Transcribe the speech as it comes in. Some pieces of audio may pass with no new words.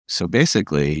So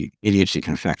basically, ADHD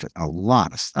can affect a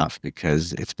lot of stuff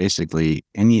because it's basically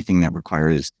anything that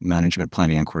requires management,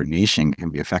 planning, and coordination can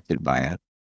be affected by it.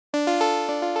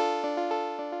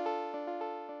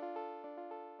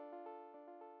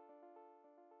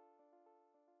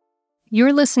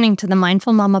 You're listening to the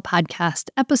Mindful Mama podcast,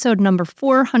 episode number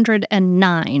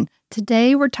 409.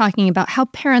 Today, we're talking about how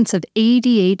parents of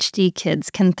ADHD kids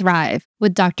can thrive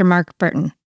with Dr. Mark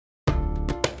Bertin.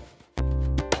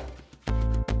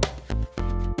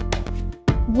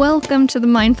 Welcome to the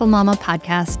Mindful Mama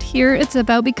podcast. Here, it's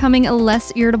about becoming a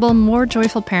less irritable, more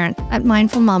joyful parent. At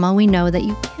Mindful Mama, we know that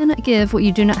you cannot give what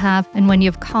you do not have, and when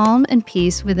you have calm and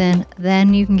peace within,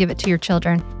 then you can give it to your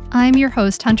children. I'm your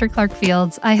host, Hunter Clark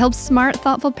Fields. I help smart,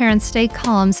 thoughtful parents stay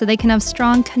calm so they can have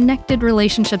strong, connected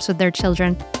relationships with their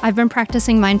children. I've been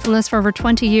practicing mindfulness for over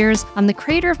 20 years. I'm the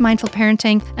creator of Mindful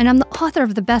Parenting, and I'm the author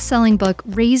of the best-selling book,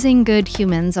 Raising Good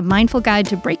Humans, a mindful guide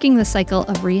to breaking the cycle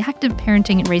of reactive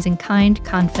parenting and raising kind,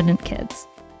 confident kids.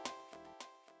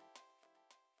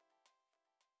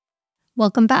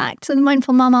 Welcome back to the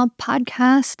Mindful Mama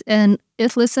podcast. And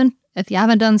if you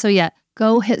haven't done so yet,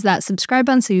 go hit that subscribe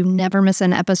button so you never miss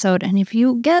an episode. And if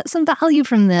you get some value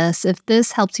from this, if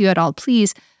this helps you at all,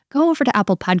 please go over to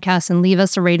Apple Podcasts and leave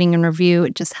us a rating and review.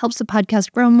 It just helps the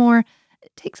podcast grow more.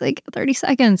 It takes like 30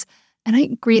 seconds. And I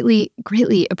greatly,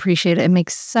 greatly appreciate it. It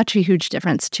makes such a huge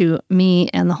difference to me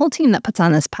and the whole team that puts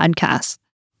on this podcast.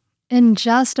 In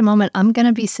just a moment, I'm going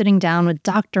to be sitting down with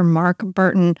Dr. Mark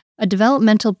Bertin, a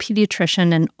developmental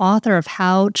pediatrician and author of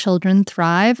How Children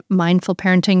Thrive, Mindful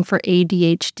Parenting for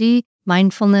ADHD,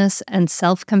 Mindfulness and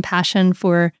Self-Compassion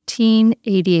for Teen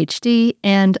ADHD,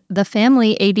 and the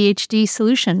Family ADHD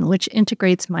Solution, which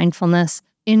integrates mindfulness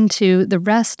into the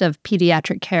rest of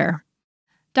pediatric care.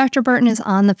 Dr. Bertin is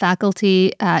on the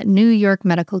faculty at New York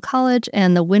Medical College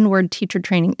and the Windward Teacher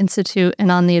Training Institute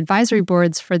and on the advisory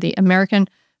boards for the American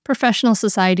Professional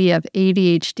Society of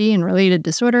ADHD and Related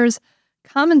Disorders,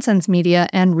 Common Sense Media,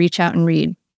 and Reach Out and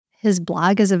Read. His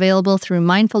blog is available through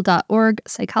mindful.org,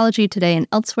 Psychology Today, and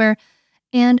elsewhere,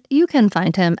 and you can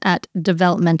find him at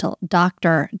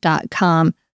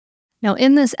developmentaldoctor.com. Now,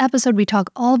 in this episode, we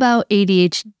talk all about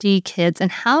ADHD kids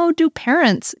and how do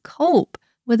parents cope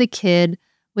with a kid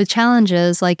with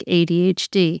challenges like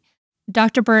ADHD.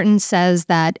 Dr. Bertin says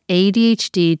that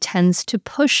ADHD tends to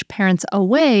push parents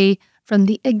away from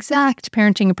the exact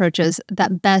parenting approaches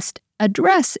that best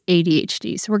address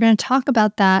ADHD. So we're going to talk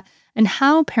about that and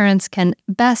how parents can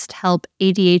best help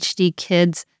ADHD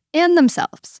kids and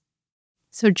themselves.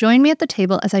 So join me at the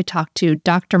table as I talk to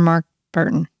Dr. Mark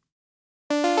Bertin.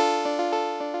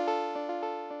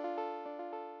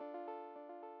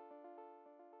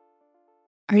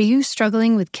 Are you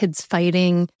struggling with kids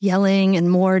fighting, yelling, and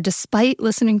more despite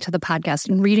listening to the podcast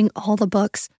and reading all the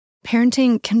books?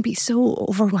 Parenting can be so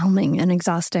overwhelming and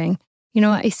exhausting. You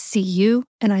know, I see you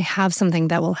and I have something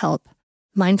that will help.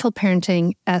 Mindful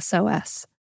Parenting SOS.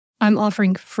 I'm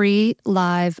offering free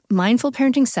live mindful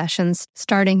parenting sessions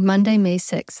starting Monday, May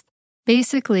 6th.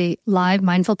 Basically, live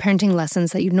mindful parenting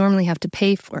lessons that you normally have to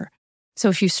pay for. So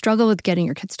if you struggle with getting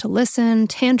your kids to listen,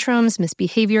 tantrums,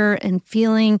 misbehavior, and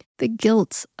feeling the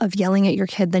guilt of yelling at your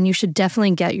kid, then you should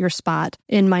definitely get your spot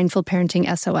in Mindful Parenting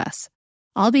SOS.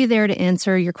 I'll be there to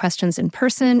answer your questions in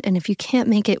person, and if you can't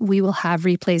make it, we will have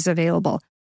replays available.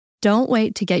 Don't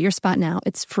wait to get your spot now.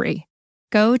 It's free.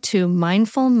 Go to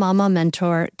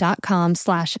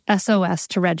mindfulmamamentor.com/SOS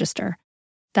to register.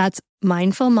 That's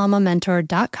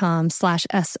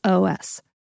mindfulmamamentor.com/SOS.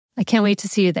 I can't wait to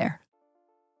see you there.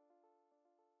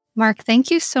 Mark, thank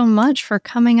you so much for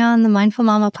coming on the Mindful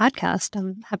Mama podcast.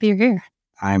 I'm happy you're here.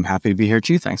 I'm happy to be here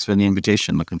too. Thanks for the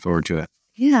invitation. Looking forward to it.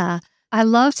 Yeah. I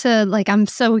love to, I'm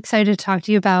so excited to talk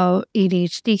to you about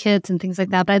ADHD kids and things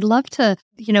like that. But I'd love to,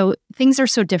 things are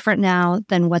so different now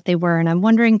than what they were. And I'm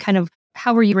wondering kind of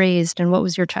how were you raised and what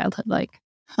was your childhood like?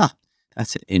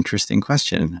 That's an interesting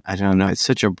question. I don't know. It's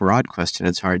such a broad question.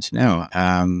 It's hard to know.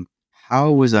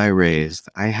 How was I raised?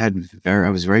 I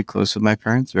was very close with my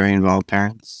parents, very involved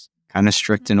parents, kind of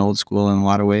strict and old school in a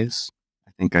lot of ways.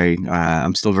 I think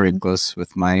I'm still very close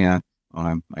with my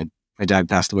dad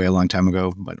passed away a long time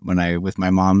ago, but with my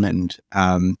mom and,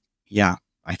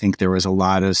 I think there was a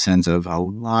lot of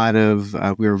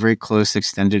we were a very close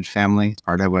extended family.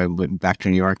 Part of why I went back to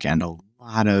New York and a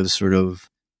lot of sort of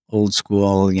old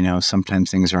school,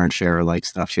 sometimes things aren't share alike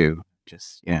stuff too.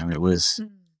 Just, it was,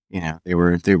 they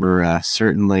were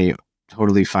certainly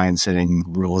totally fine setting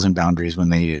rules and boundaries when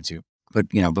they needed to. But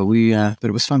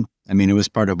it was fun. I mean, it was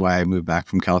part of why I moved back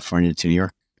from California to New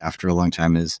York after a long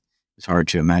time. It's hard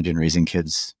to imagine raising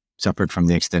kids separate from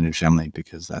the extended family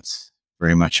because that's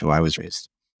very much how I was raised.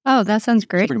 Oh, that sounds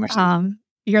great. Pretty much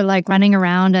you're like running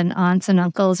around and aunts and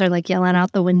uncles are like yelling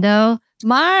out the window,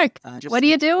 Mark, what are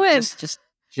you doing?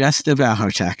 Just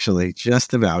about, actually,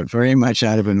 just about. Very much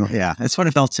out of it. Yeah, that's what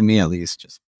it felt to me, at least.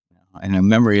 Just, I know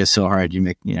memory is so hard. You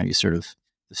make, you sort of,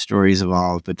 the stories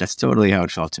evolve, but that's totally how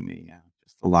it felt to me. Yeah,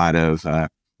 just a lot of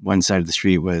one side of the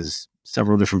street was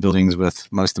several different buildings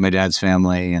with most of my dad's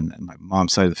family, and my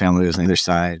mom's side of the family was on the other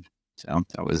side. So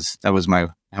that was my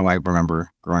how I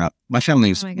remember growing up. My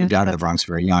family moved out of the Bronx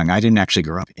very young. I didn't actually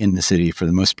grow up in the city for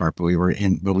the most part, but we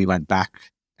went back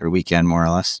every weekend more or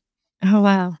less. Oh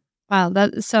wow. Wow.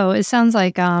 So it sounds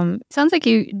like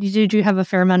you have a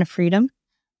fair amount of freedom.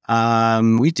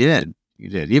 We did.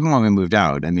 Even when we moved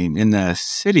out. I mean, in the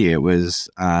city it was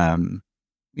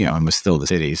it was still the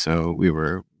city. So we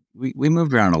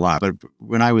moved around a lot. But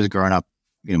when I was growing up,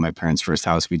 my parents' first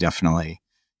house, we definitely,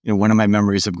 one of my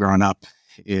memories of growing up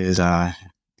is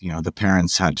the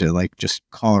parents had to like just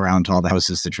call around to all the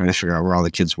houses to try to figure out where all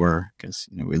the kids were, because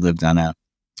we lived on a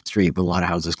street with a lot of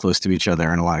houses close to each other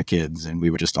and a lot of kids, and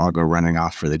we would just all go running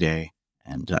off for the day.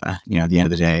 And at the end of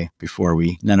the day,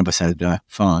 none of us had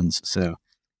phones. So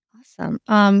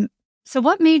awesome. So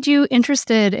what made you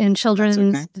interested in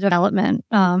children's development,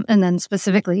 and then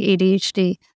specifically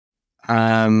ADHD?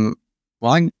 Well,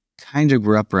 I kind of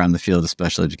grew up around the field of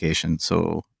special education.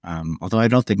 So although I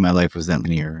don't think my life was that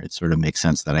linear, it sort of makes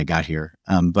sense that I got here.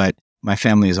 But my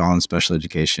family is all in special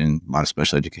education, a lot of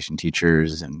special education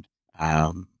teachers. And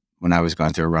when I was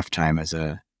going through a rough time as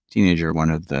a teenager, one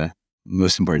of the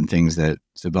most important things that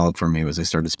developed for me was I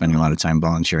started spending a lot of time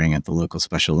volunteering at the local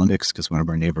Special Olympics because one of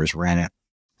our neighbors ran it.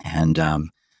 And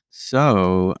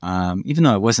so even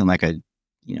though it wasn't like I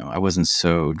wasn't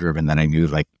so driven that I knew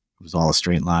like it was all a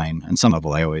straight line. On some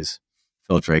level, I always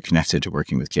felt very connected to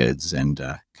working with kids and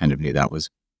kind of knew that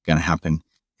was going to happen.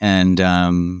 And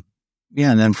and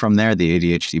then from there, the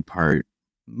ADHD part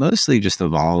mostly just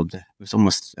evolved. It was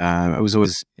almost, it was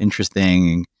always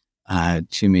interesting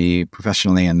to me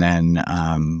professionally, and then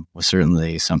was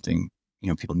certainly something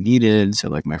people needed. So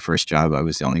like my first job, I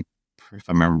was the only, if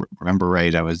I remember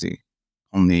right, I was the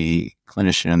only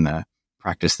clinician in the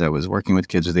practice that was working with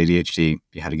kids with ADHD.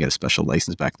 You had to get a special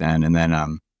license back then, and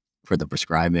then for the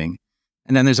prescribing.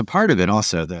 And then there's a part of it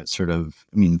also that sort of,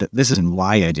 this isn't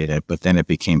why I did it, but then it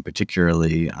became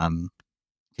particularly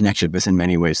connected, because in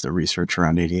many ways the research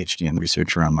around ADHD and the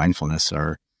research around mindfulness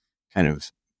are kind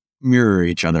of mirror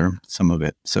each other, some of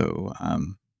it. So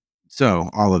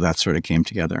all of that sort of came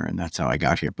together, and that's how I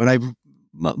got here. But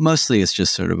mostly it's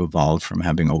just sort of evolved from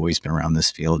having always been around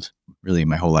this field really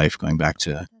my whole life, going back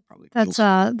to probably.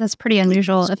 That's pretty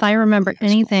unusual. If I remember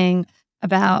anything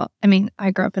about,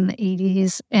 I grew up in the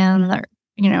 80s, and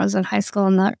I was in high school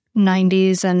in the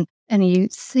 90s, and you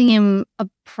seem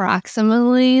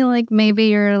approximately like maybe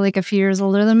you're like a few years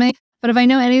older than me. But if I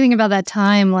know anything about that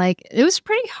time, like it was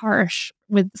pretty harsh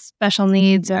with special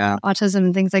needs or autism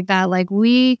and things like that. Like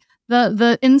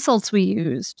the insults we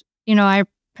used, I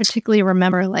particularly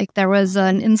remember like there was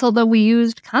an insult that we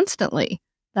used constantly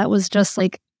that was just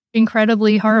like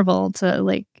incredibly horrible to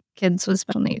like kids with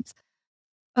special needs.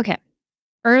 Okay.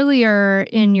 Earlier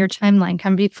in your timeline,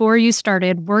 kind of before you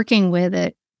started working with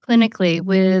it clinically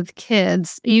with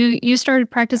kids, you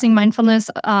started practicing mindfulness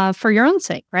for your own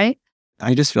sake, right?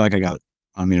 I just feel like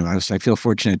I feel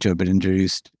fortunate to have been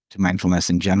introduced to mindfulness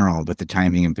in general, but the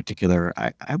timing in particular.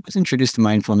 I was introduced to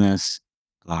mindfulness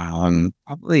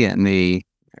probably in the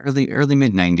early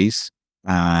mid 90s,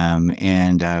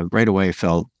 and right away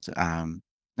felt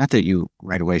not that you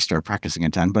right away start practicing a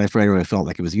ton, but I right away felt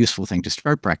like it was a useful thing to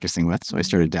start practicing with. So I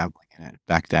started dabbling in it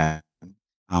back then,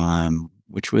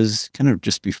 which was kind of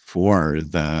just before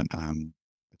the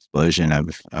explosion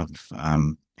of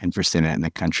interest in it in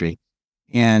the country.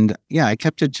 And yeah, I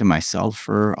kept it to myself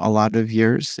for a lot of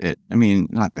years.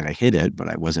 Not that I hid it, but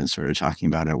I wasn't sort of talking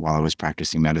about it while I was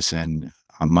practicing medicine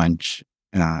much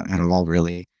at all,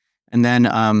 really. And then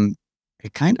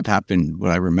it kind of happened.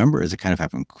 What I remember is it kind of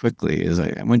happened quickly. Is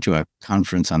I went to a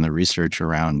conference on the research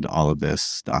around all of this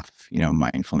stuff,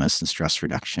 mindfulness and stress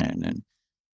reduction and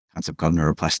concept called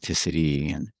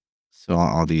neuroplasticity, and so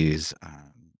all these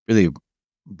really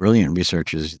brilliant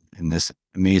researchers in this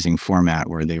amazing format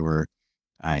where they were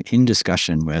in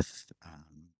discussion with a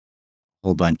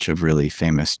whole bunch of really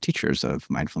famous teachers of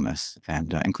mindfulness,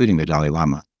 and including the Dalai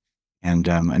Lama. And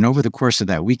over the course of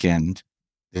that weekend,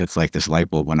 it's like this light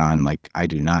bulb went on. Like, I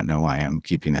do not know why I'm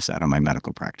keeping this out of my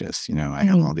medical practice. I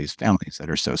have all these families that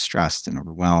are so stressed and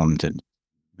overwhelmed, and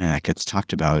man, that gets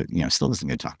talked about. Still doesn't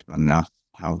get talked about enough.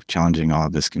 How challenging all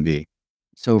of this can be.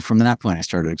 So from that point, I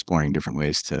started exploring different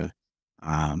ways to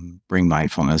bring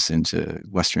mindfulness into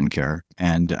Western care,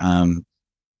 and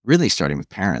really starting with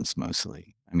parents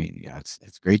mostly. I mean, yeah,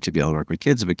 it's great to be able to work with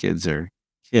kids, but kids are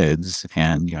kids.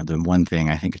 And, the one thing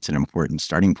I think it's an important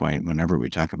starting point whenever we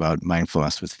talk about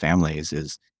mindfulness with families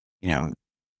is, as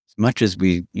much as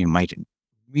we might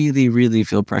really, really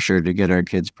feel pressure to get our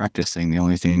kids practicing, the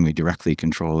only thing we directly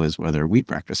control is whether we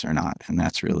practice or not. And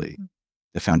that's really Mhm.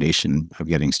 the foundation of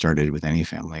getting started with any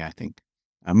family, I think.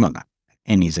 Well, not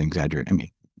any's exaggerated. I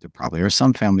mean, there probably are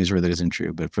some families where that isn't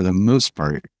true, but for the most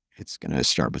part, it's going to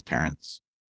start with parents.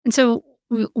 And so,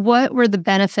 what were the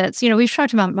benefits? We've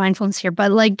talked about mindfulness here,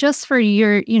 but like just for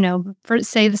for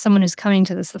say that someone who's coming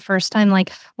to this the first time,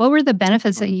 like what were the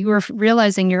benefits that you were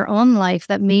realizing in your own life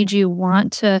that made you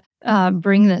want to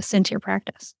bring this into your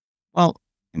practice? Well,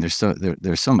 and there's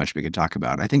so much we could talk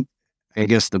about. I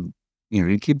guess to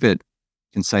keep it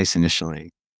concise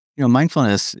initially,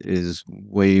 mindfulness is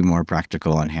way more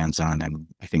practical and hands-on than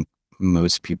I think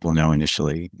most people know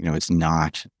initially. It's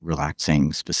not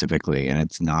relaxing specifically, and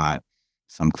it's not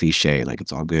some cliche like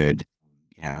it's all good.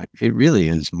 It really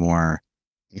is more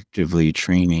actively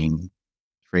training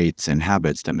traits and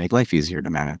habits that make life easier to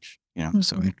manage.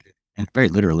 So Mhm. it very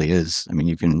literally is. I mean,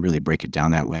 you can really break it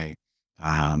down that way.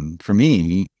 For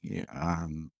me,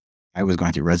 I was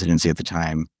going through residency at the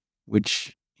time,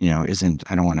 which isn't.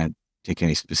 I don't want to take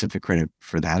any specific credit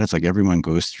for that. It's like everyone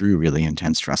goes through really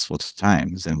intense, stressful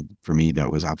times, and for me, that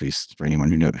was obvious. For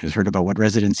anyone who has heard about what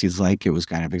residency is like, it was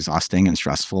kind of exhausting and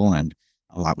stressful, and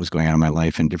a lot was going on in my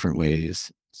life in different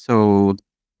ways. So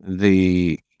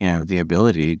the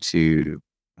ability to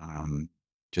um,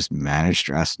 just manage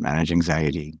stress, manage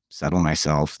anxiety, settle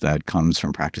myself that comes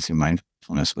from practicing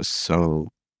mindfulness was so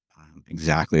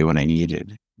exactly what I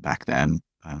needed back then.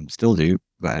 Still do,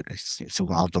 but it's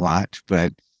evolved a lot.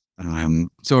 But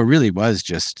so it really was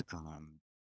just,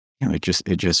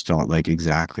 it just felt like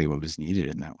exactly what was needed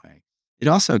in that way. It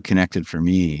also connected for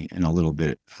me in a little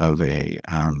bit of a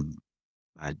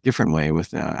different way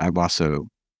with, I've also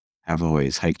have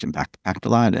always hiked and backpacked a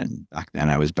lot. And back then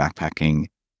I was backpacking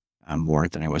more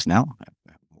than I was now. I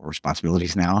have more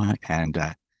responsibilities now. And,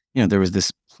 there was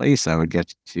this place I would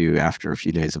get to after a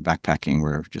few days of backpacking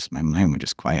where just my mind would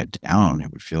just quiet down.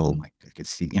 It would feel like I could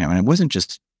see, and it wasn't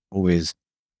just always,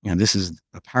 this is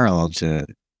a parallel to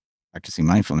practicing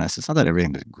mindfulness. It's not that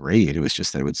everything was great. It was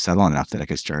just that it would settle enough that I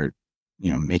could start,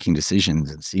 making decisions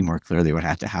and see more clearly what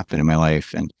had to happen in my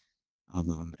life. And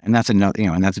that's another,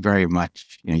 and that's very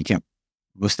much, you can't,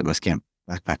 most of us can't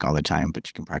backpack all the time, but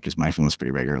you can practice mindfulness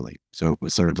pretty regularly. So it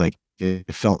was sort of like,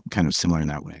 it felt kind of similar in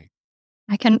that way.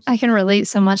 I can relate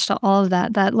so much to all of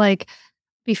that. That like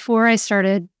before I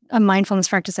started a mindfulness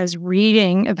practice, I was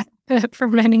reading about it for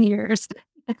many years,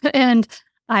 and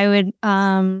I would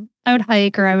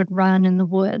hike or I would run in the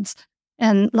woods,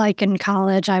 and like in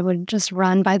college, I would just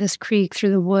run by this creek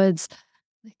through the woods.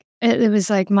 Like, it was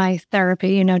like my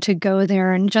therapy, to go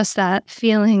there and just that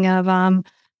feeling of,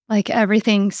 like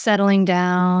everything settling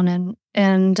down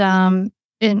and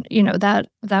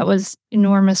that was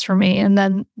enormous for me. And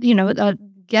then,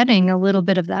 getting a little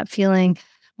bit of that feeling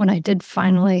when I did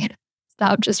finally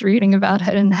stop just reading about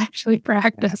it and actually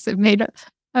practice, it made it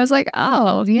I was like,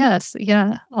 "Oh, yes,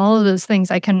 yeah, all of those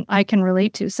things I can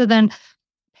relate to." So then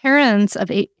parents of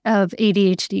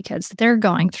ADHD kids, they're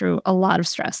going through a lot of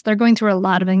stress. They're going through a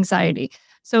lot of anxiety.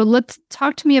 So let's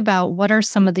talk to me about what are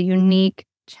some of the unique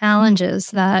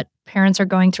challenges that parents are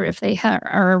going through if they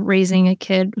are raising a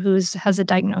kid who has a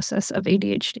diagnosis of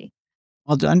ADHD.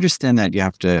 Well, to understand that, you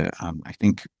have to, I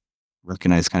think,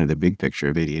 recognize kind of the big picture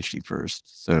of ADHD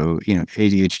first. So,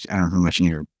 ADHD, I don't know how much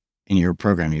in your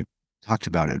program you talked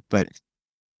about it, but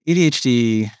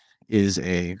ADHD is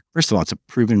first of all, it's a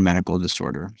proven medical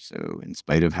disorder. So, in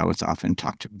spite of how it's often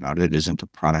talked about, it isn't a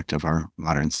product of our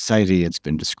modern society. It's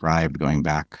been described going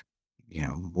back,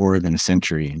 more than a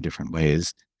century in different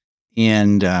ways.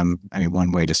 And I mean,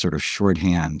 one way to sort of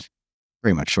shorthand,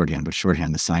 very much shorthand, but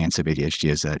shorthand the science of ADHD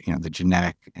is that,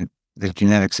 the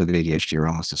genetics of ADHD are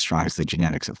almost as strong as the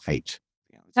genetics of fate.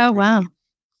 It's Oh, wow. really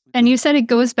And you said it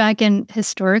goes back in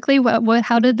historically. What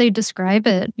how did they describe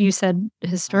it? You said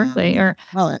historically or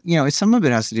well, some of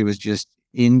it has to do with just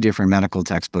in different medical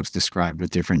textbooks described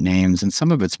with different names, and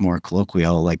some of it's more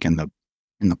colloquial, like in the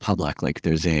public. Like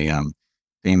there's a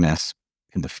famous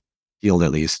in the field,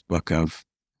 at least, book of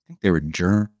I think they were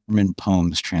German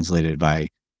poems translated by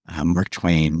Mark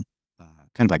Twain,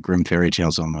 kind of like grim fairy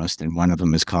tales almost, and one of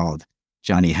them is called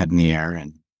Johnny Head in the Air,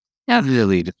 and yeah.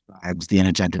 really describes the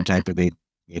inattentive type of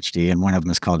ADHD, and one of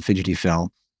them is called Fidgety Phil.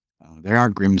 There are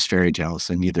Grimm's fairy tales,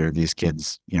 and neither of these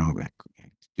kids,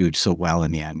 do so well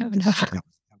in the end. Oh, no.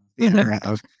 The era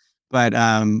of, but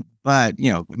I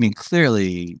mean,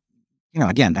 clearly,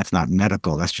 Again, that's not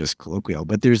medical, that's just colloquial,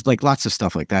 but there's like lots of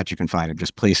stuff like that you can find in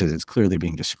just places it's clearly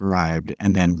being described.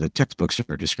 And then the textbooks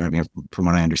are describing it, from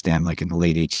what I understand, like in the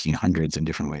late 1800s in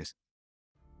different ways.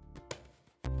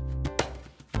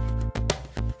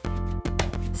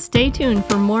 Stay tuned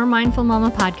for more Mindful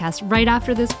Mama podcast right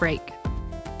after this break.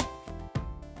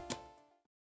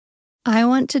 I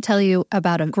want to tell you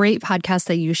about a great podcast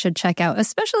that you should check out,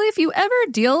 especially if you ever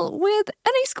deal with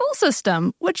any school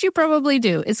system, which you probably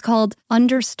do. It's called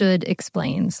Understood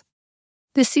Explains.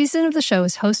 This season of the show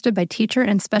is hosted by teacher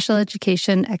and special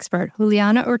education expert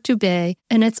Juliana Urtubey,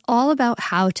 and it's all about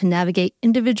how to navigate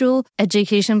individual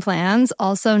education plans,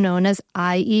 also known as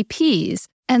IEPs.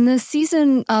 And this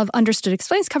season of Understood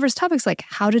Explains covers topics like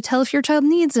how to tell if your child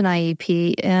needs an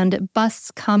IEP and busts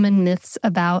common myths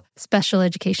about special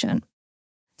education.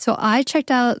 So I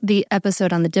checked out the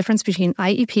episode on the difference between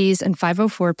IEPs and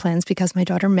 504 plans because my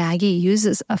daughter Maggie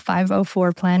uses a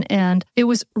 504 plan, and it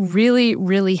was really,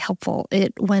 really helpful.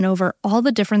 It went over all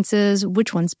the differences,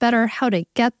 which one's better, how to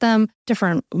get them,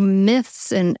 different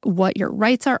myths and what your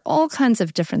rights are, all kinds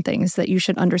of different things that you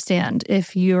should understand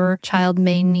if your child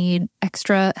may need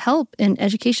extra help in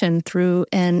education through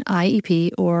an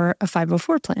IEP or a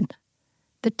 504 plan.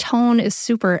 The tone is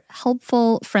super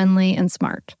helpful, friendly, and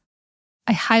smart.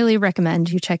 I highly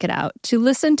recommend you check it out. To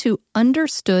listen to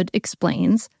Understood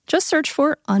Explains, just search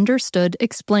for Understood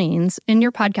Explains in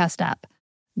your podcast app.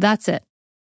 That's it.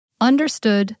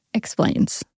 Understood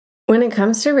Explains. When it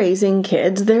comes to raising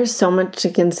kids, there's so much to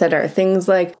consider. Things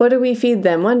like, what do we feed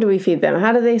them? When do we feed them?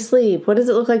 How do they sleep? What does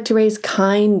it look like to raise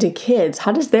kind kids?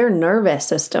 How does their nervous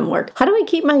system work? How do I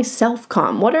keep myself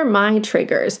calm? What are my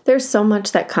triggers? There's so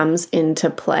much that comes into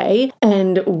play,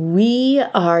 and we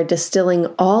are distilling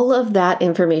all of that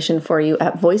information for you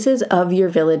at Voices of Your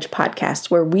Village podcast,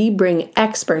 where we bring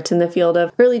experts in the field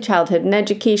of early childhood and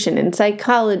education and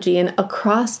psychology and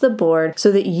across the board so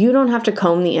that you don't have to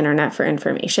comb the internet for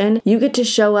information. You get to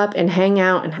show up and hang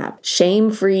out and have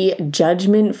shame-free,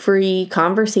 judgment-free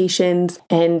conversations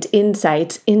and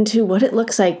insights into what it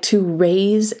looks like to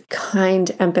raise kind,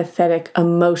 empathetic,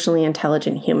 emotionally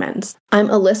intelligent humans. I'm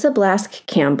Alyssa Blask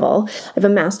Campbell. I have a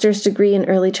master's degree in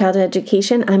early childhood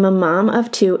education. I'm a mom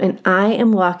of 2, and I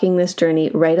am walking this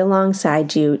journey right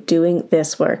alongside you doing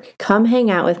this work. Come hang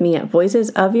out with me at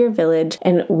Voices of Your Village,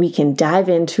 and we can dive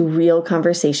into real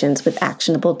conversations with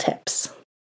actionable tips.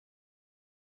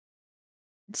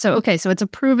 So it's a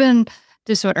proven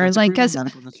disorder. It's a Like, proven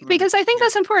medical disorder. because I think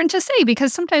that's important to say,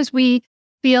 because sometimes we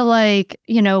feel like,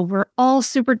 we're all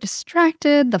super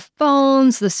distracted, the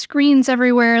phones, the screens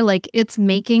everywhere, like it's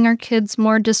making our kids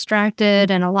more distracted.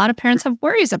 And a lot of parents have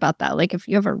worries about that. Like, if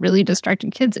you have a really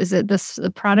distracted kids, is it this the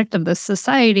product of this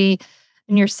society?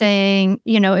 And you're saying,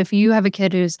 if you have a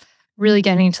kid who's really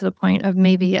getting to the point of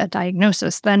maybe a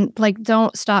diagnosis, then like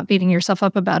don't stop beating yourself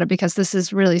up about it, because this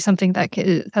is really something that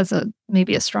has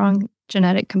maybe a strong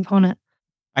genetic component.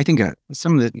 I think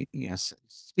some of the, yes,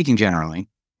 speaking generally,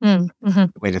 Mm-hmm.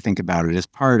 the way to think about it is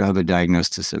part of a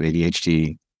diagnosis of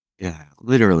ADHD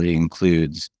literally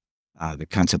includes the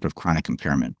concept of chronic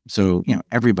impairment. So,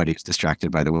 everybody's distracted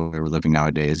by the way we're living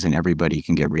nowadays, and everybody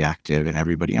can get reactive, and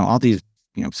everybody, all these,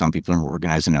 some people are more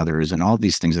organized than others, and all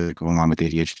these things that are going on with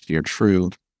ADHD are true.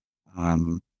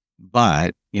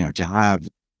 But, to have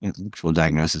an actual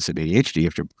diagnosis of ADHD, you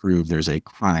have to prove there's a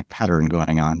chronic pattern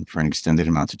going on for an extended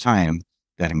amount of time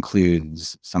that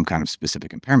includes some kind of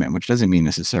specific impairment, which doesn't mean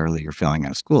necessarily you're failing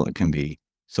out of school. It can be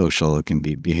social, it can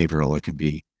be behavioral, it can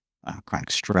be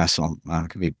chronic stress,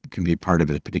 it can be part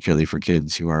of it, particularly for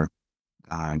kids who are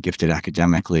gifted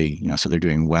academically, so they're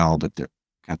doing well, but they're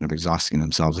kind of exhausting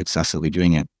themselves excessively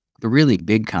doing it. The really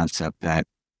big concept that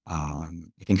I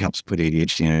think helps put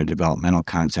ADHD in a developmental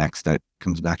context that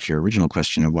comes back to your original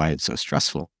question of why it's so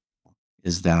stressful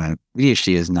is that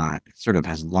ADHD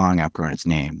has long outgrown its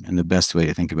name. And the best way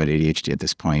to think about ADHD at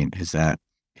this point is that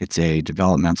it's a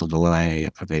developmental delay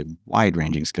of a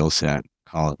wide-ranging skill set,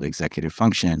 call it executive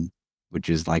function, which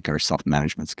is like our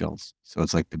self-management skills. So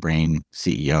it's like the brain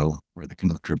CEO or the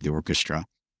conductor of the orchestra.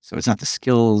 So it's not the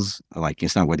skills, like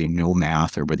it's not whether you know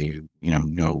math or whether you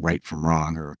know right from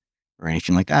wrong or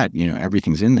anything like that.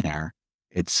 Everything's in there.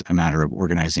 It's a matter of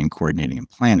organizing, coordinating, and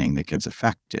planning that gets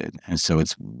affected. And so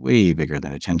it's way bigger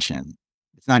than attention.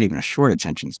 It's not even a short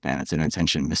attention span. It's an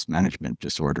attention mismanagement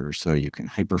disorder. So you can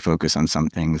hyper-focus on some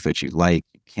things that you like.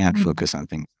 You can't focus on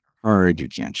things that are hard. You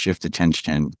can't shift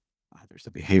attention. There's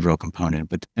a behavioral component,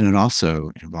 and it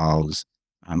also involves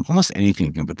almost anything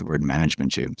you can put the word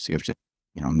management to. So you have to,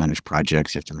 manage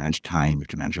projects, you have to manage time, you have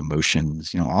to manage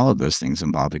emotions. All of those things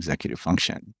involve executive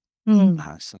function.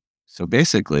 So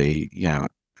basically,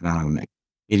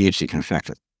 ADHD can affect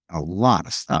a lot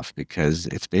of stuff because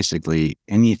it's basically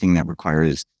anything that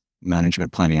requires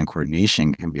management, planning, and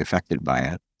coordination can be affected by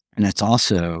it. And it's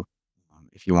also,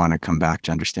 if you want to come back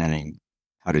to understanding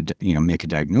how to, make a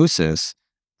diagnosis,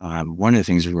 one of the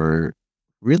things we're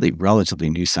really relatively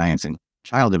new science in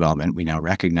child development we now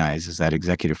recognize is that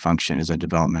executive function is a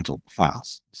developmental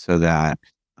class. So that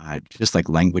just like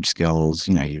language skills,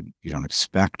 you don't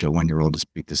expect a 1-year-old to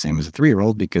speak the same as a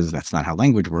 3-year-old because that's not how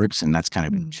language works, and that's kind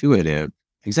of intuitive.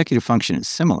 Executive function is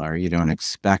similar. You don't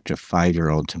expect a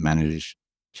 5-year-old to manage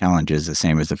challenges the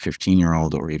same as a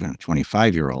 15-year-old or even a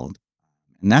 25-year-old.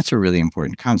 And that's a really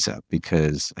important concept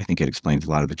because I think it explains a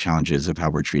lot of the challenges of how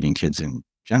we're treating kids in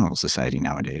general society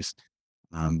nowadays.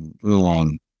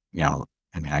 Along, you know,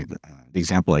 the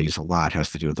example I use a lot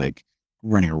has to do with like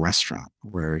running a restaurant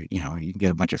where, you can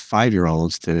get a bunch of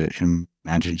 5-year-olds to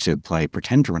imagine to play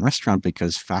pretend to run a restaurant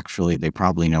because factually they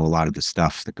probably know a lot of the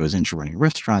stuff that goes into running a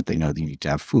restaurant. They know that you need to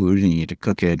have food and you need to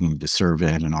cook it and you need to serve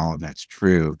it and all of that's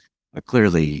true. But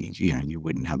clearly, you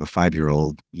wouldn't have a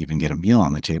 5-year-old even get a meal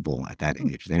on the table at that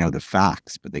age. They know the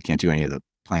facts, but they can't do any of the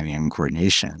planning and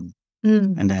coordination.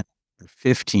 And then for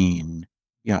 15,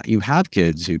 you have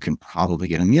kids who can probably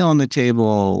get a meal on the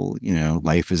table.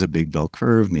 Life is a big bell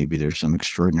curve. Maybe there's some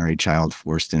extraordinary child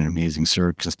forced in amazing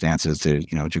circumstances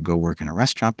to go work in a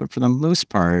restaurant. But for the most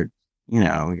part, a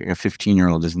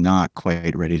 15-year-old is not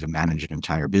quite ready to manage an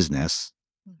entire business,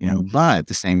 but at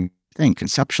the same thing,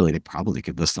 conceptually, they probably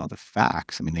could list all the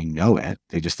facts. I mean, they know it.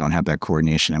 They just don't have that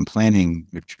coordination and planning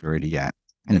maturity yet.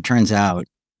 And it turns out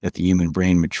that the human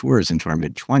brain matures into our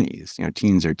mid-20s.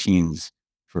 Teens are teens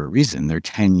for a reason. They're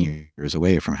 10 years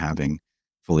away from having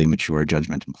fully mature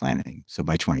judgment and planning. So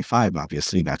by 25,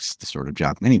 obviously, that's the sort of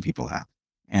job many people have.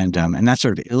 And that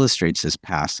sort of illustrates this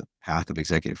path of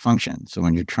executive function. So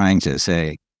when you're trying to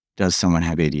say, does someone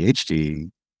have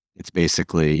ADHD? It's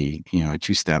basically, a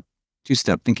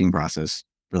two-step thinking process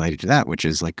related to that, which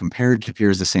is like compared to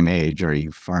peers the same age, are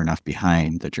you far enough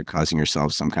behind that you're causing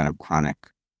yourself some kind of chronic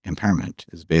impairment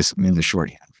is basically the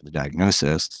shorthand for the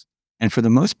diagnosis. And for the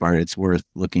most part, it's worth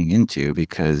looking into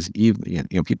because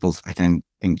people, I think,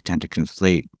 tend to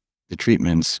conflate the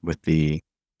treatments with the,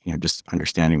 just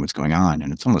understanding what's going on.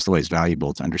 And it's almost always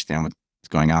valuable to understand what's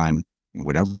going on in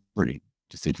whatever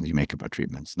decisions you make about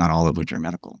treatments, not all of which are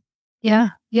medical. Yeah.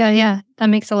 That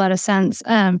makes a lot of sense.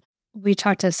 We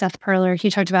talked to Seth Perler. He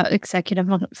talked about executive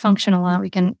function a lot. We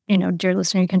can, dear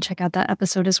listener, you can check out that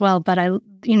episode as well. But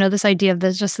this idea of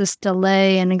there's just this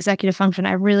delay in executive function.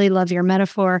 I really love your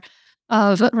metaphor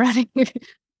of running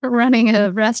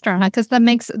a restaurant because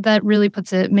makes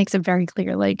it very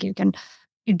clear. Like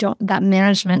that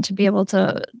management to be able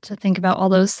to think about all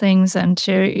those things and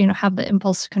to, have the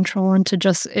impulse control and to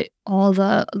just all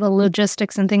the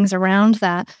logistics and things around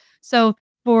that. So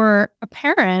for a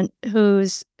parent who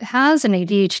has an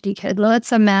ADHD kid,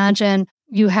 let's imagine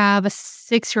you have a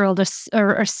 6-year-old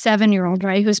or a 7-year-old,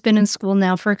 right, who's been in school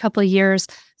now for a couple of years,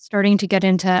 starting to get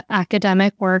into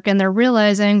academic work, and they're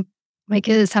realizing my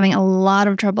kid is having a lot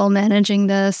of trouble managing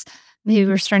this. Maybe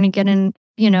we're starting to get in,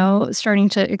 starting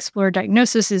to explore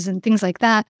diagnoses and things like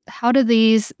that. How do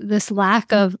this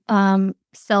lack of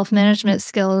self-management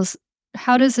skills,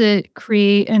 how does it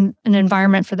create an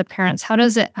environment for the parents? How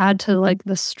does it add to like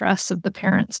the stress of the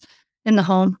parents in the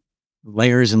home?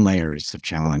 Layers and layers of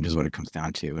challenge is what it comes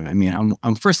down to. I mean,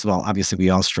 I'm first of all, obviously we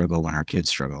all struggle when our kids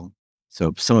struggle.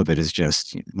 So some of it is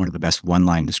just one of the best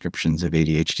one-line descriptions of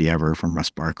ADHD ever from Russ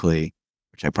Barkley,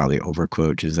 which I probably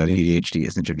overquote, is that ADHD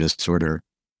isn't a disorder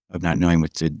of not knowing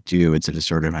what to do. It's a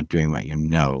disorder of not doing what you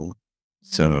know.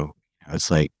 So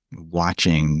it's like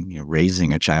watching,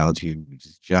 raising a child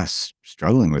who's just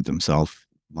struggling with themselves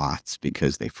lots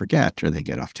because they forget or they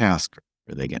get off task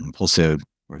or they get impulsive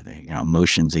or they,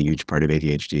 emotion's a huge part of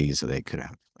ADHD. So they could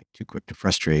have like too quick to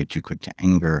frustrate, too quick to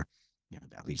anger.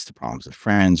 That leads to problems with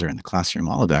friends or in the classroom.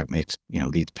 All of that makes,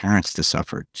 leads parents to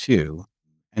suffer too.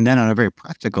 And then on a very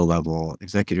practical level,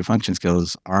 executive function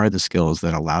skills are the skills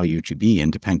that allow you to be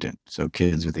independent. So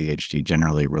kids with ADHD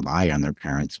generally rely on their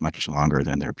parents much longer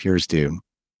than their peers do.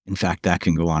 In fact, that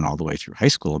can go on all the way through high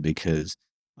school because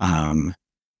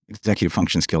executive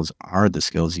function skills are the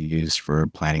skills you use for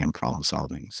planning and problem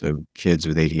solving. So kids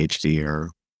with ADHD are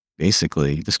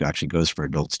basically, this actually goes for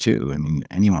adults too. I mean,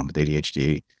 anyone with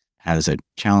ADHD has a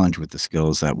challenge with the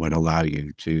skills that would allow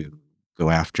you to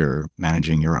go after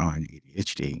managing your own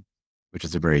ADHD, which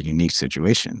is a very unique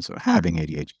situation. So having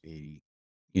ADHD,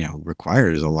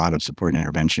 requires a lot of support and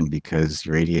intervention because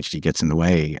your ADHD gets in the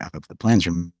way of the plans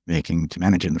you're making to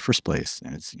manage it in the first place.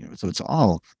 And it's, so it's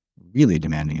all really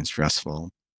demanding and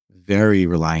stressful, very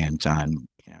reliant on,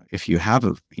 if you have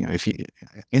a, if you,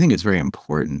 I think it's very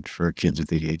important for kids with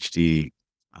ADHD,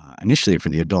 initially for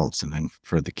the adults and then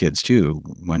for the kids too,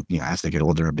 when, as they get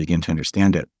older and begin to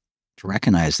understand it, to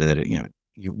recognize that,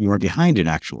 you are behind in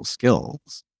actual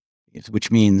skills, which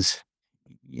means,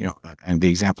 and the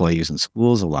example I use in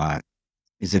schools a lot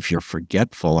is if you're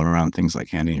forgetful around things like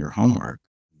handing your homework,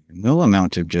 no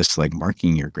amount of just like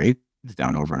marking your grades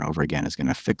down over and over again is going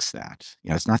to fix that.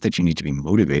 It's not that you need to be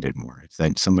motivated more. It's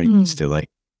that somebody needs to like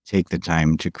take the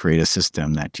time to create a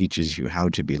system that teaches you how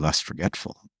to be less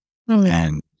forgetful.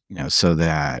 And, so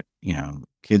that,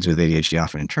 kids with ADHD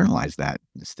often internalize that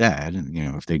instead. And,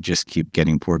 if they just keep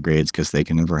getting poor grades because they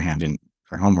can never hand in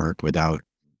their homework without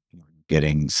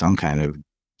getting some kind of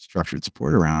structured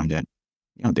support around it,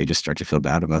 they just start to feel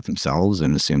bad about themselves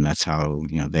and assume that's how,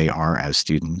 they are as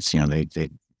students. They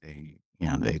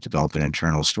develop an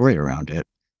internal story around it.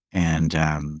 And,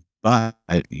 but,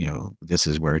 this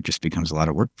is where it just becomes a lot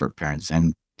of work for parents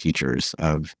and teachers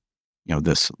of,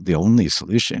 the only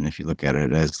solution, if you look at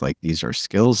it as like, these are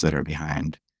skills that are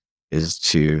behind, is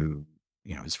to,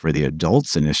 is for the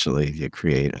adults initially to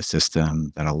create a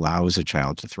system that allows a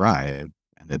child to thrive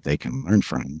and that they can learn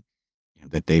from,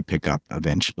 that they pick up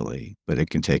eventually, but it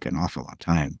can take an awful long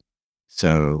time.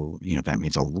 So, that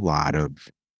means a lot of,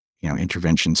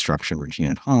 intervention, structure,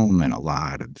 routine at home, and a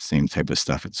lot of the same type of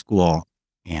stuff at school.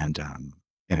 And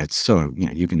it's so,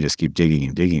 you can just keep digging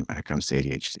and digging when it comes to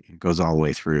ADHD. It goes all the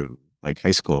way through like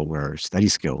high school where study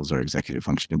skills are executive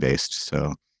functioning based.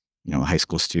 So, a high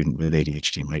school student with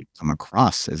ADHD might come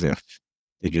across as if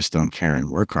they just don't care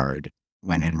and work hard,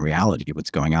 when in reality,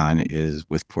 what's going on is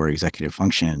with poor executive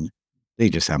function, they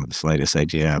just haven't the slightest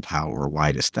idea of how or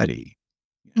why to study,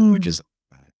 which is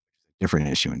a different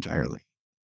issue entirely.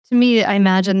 To me, I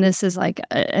imagine this is like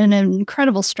an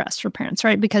incredible stress for parents,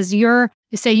 right? Because you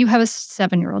say you have a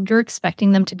 7-year-old, you're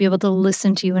expecting them to be able to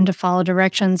listen to you and to follow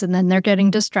directions, and then they're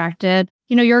getting distracted.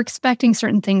 You're expecting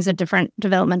certain things at different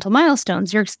developmental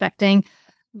milestones. You're expecting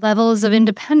levels of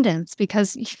independence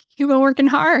because you've been working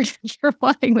hard. You're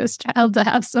wanting this child to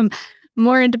have some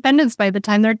more independence by the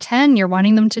time they're 10. You're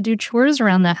wanting them to do chores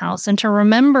around the house and to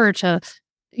remember to,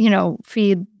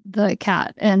 feed the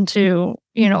cat and to,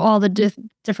 all the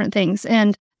different things,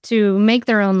 and to make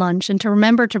their own lunch and to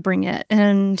remember to bring it.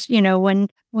 And,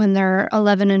 when they're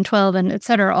 11 and 12 and et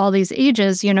cetera, all these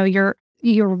ages, you're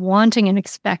wanting and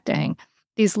expecting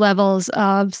these levels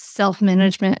of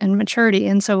self-management and maturity.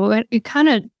 And so it kind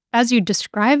of, as you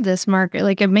describe this, Mark,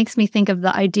 like it makes me think of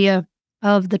the idea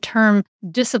of the term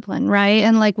discipline, right?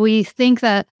 And like we think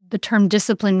that the term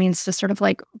discipline means to sort of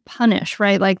like punish,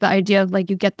 right? Like the idea of like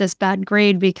you get this bad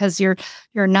grade because you're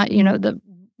not, the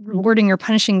rewarding or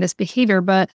punishing this behavior.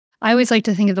 But I always like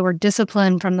to think of the word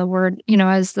discipline from the word,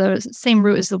 as the same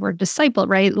root as the word disciple,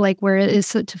 right? Like where it is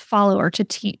to follow or to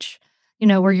teach,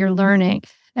 where you're learning.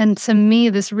 And to me,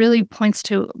 this really points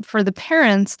to, for the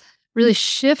parents, really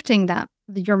shifting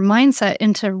your mindset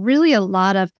into really a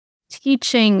lot of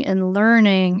teaching and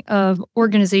learning of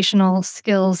organizational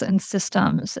skills and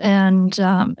systems, and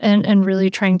really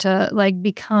trying to like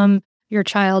become your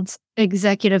child's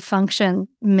executive function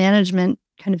management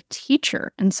kind of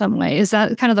teacher in some way. Is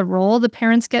that kind of the role the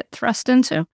parents get thrust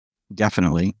into?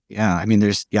 Definitely. Yeah. I mean,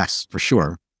 yes, for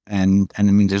sure. And I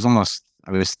mean, there's almost,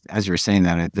 as you were saying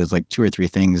that, there's like 2 or 3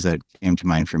 things that came to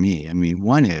mind for me. I mean,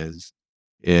 one is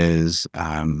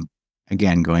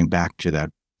again, going back to that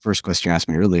first question you asked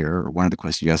me earlier, or one of the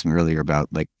questions you asked me earlier about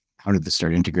like, how did this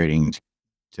start integrating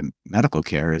to medical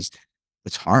care, is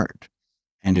it's hard.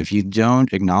 And if you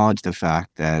don't acknowledge the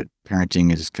fact that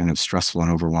parenting is kind of stressful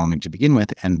and overwhelming to begin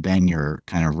with, and then you're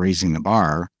kind of raising the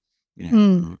bar,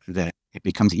 that it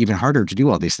becomes even harder to do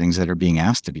all these things that are being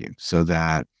asked of you. So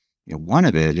that, one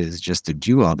of it is just to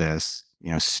do all this,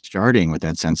 starting with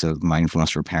that sense of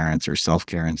mindfulness for parents or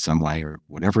self-care in some way, or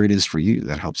whatever it is for you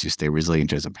that helps you stay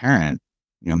resilient as a parent,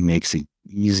 makes it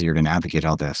easier to navigate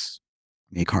all this,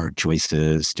 make hard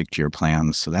choices, stick to your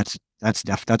plans. So that's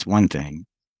one thing.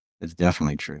 That's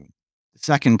definitely true. The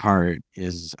second part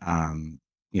is,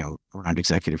 around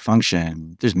executive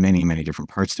function. There's many, many different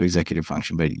parts to executive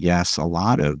function, but yes, a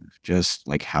lot of just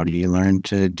like, how do you learn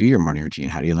to do your morning routine?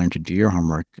 How do you learn to do your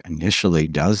homework? Initially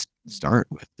does start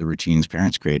with the routines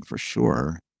parents create, for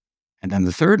sure. And then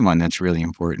the third one that's really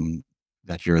important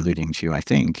that you're alluding to, I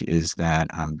think, is that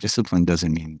discipline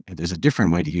doesn't mean, there's a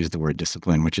different way to use the word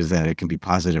discipline, which is that it can be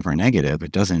positive or negative.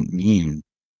 It doesn't mean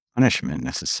punishment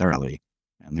necessarily.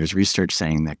 And there's research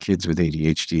saying that kids with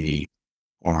ADHD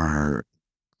are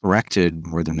corrected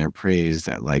more than they're praised,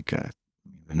 at like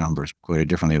the numbers quoted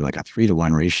differently, like a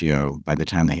 3-to-1 ratio by the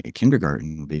time they hit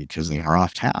kindergarten, because they are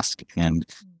off task. And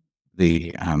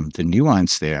The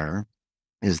nuance there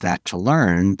is that to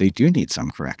learn, they do need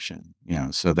some correction,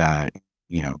 so that,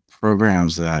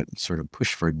 programs that sort of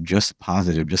push for just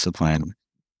positive discipline,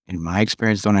 in my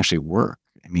experience, don't actually work.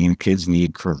 I mean, kids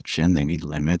need correction, they need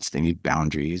limits, they need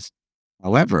boundaries.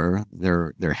 However,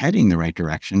 they're heading the right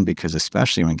direction because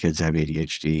especially when kids have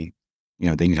ADHD,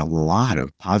 they need a lot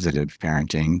of positive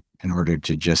parenting in order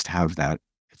to just have that.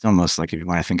 It's almost like if you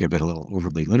want to think of it a little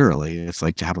overly literally, it's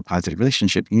like to have a positive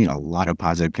relationship, you need a lot of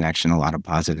positive connection, a lot of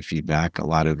positive feedback, a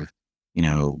lot of,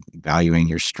 valuing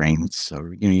your strengths.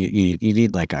 So, you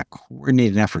need like a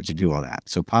coordinated effort to do all that.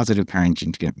 So positive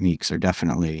parenting techniques are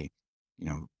definitely,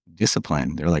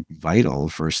 discipline. They're like vital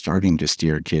for starting to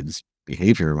steer kids'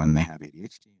 behavior when they have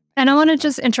ADHD. And I want to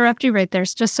just interrupt you right there,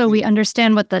 just so we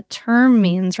understand what the term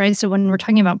means, right? So when we're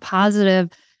talking about positive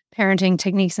parenting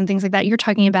techniques and things like that, you're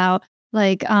talking about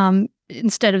like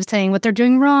instead of saying what they're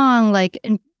doing wrong, like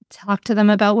talk to them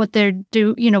about what they're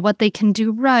what they can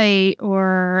do right,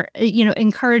 or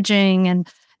encouraging and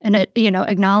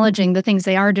acknowledging the things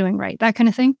they are doing right, that kind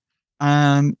of thing.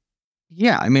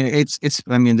 Yeah, I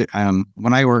mean,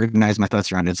 when I organize my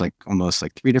thoughts around it, it's like almost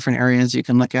like three different areas you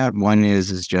can look at. One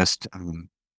is just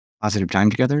positive time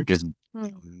together, just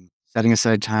setting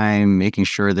aside time, making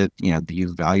sure that, that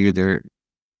you value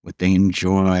what they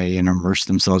enjoy and immerse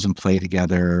themselves in play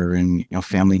together and,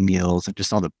 family meals and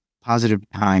just all the positive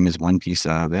time is one piece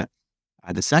of it.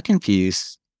 The second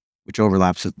piece, which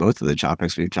overlaps with both of the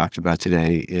topics we've talked about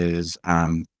today, is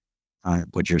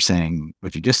what you're saying,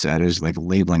 what you just said is like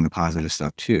labeling the positive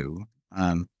stuff too,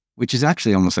 which is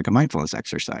actually almost like a mindfulness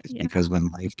exercise. Yeah. Because when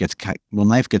life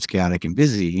gets chaotic and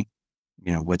busy,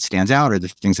 what stands out are the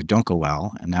things that don't go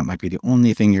well, and that might be the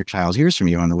only thing your child hears from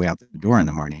you on the way out the door in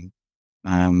the morning,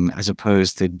 as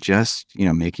opposed to just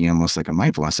making almost like a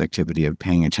mindfulness activity of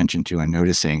paying attention to and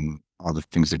noticing all the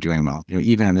things they're doing well.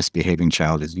 Even a misbehaving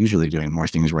child is usually doing more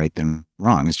things right than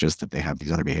wrong. It's just that they have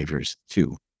these other behaviors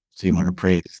too. So you want to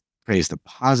praise the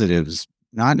positives,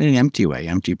 not in an empty way.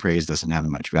 Empty praise doesn't have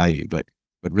much value, but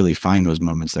really find those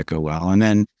moments that go well. And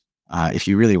then if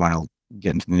you really want to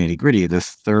get into the nitty gritty, the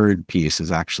third piece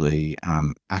is actually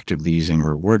actively using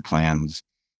reward plans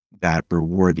that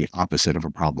reward the opposite of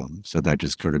a problem. So that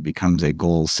just sort of becomes a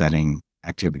goal setting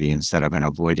activity instead of an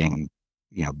avoiding,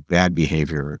 bad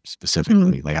behavior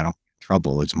specifically. Like I don't want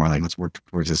trouble. It's more like let's work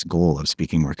towards this goal of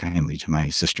speaking more kindly to my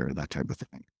sister, that type of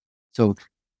thing. So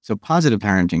positive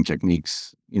parenting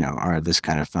techniques, are this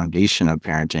kind of foundation of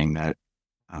parenting that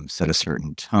set a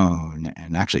certain tone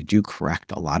and actually do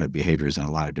correct a lot of behaviors in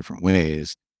a lot of different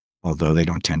ways, although they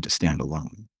don't tend to stand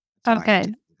alone.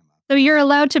 Okay. So you're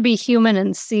allowed to be human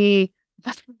and see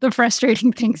the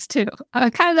frustrating things too.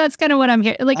 That's kind of what I'm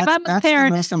hearing. Like if I'm a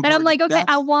parent and I'm like, okay,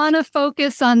 I want to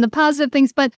focus on the positive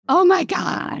things, but oh my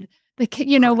God,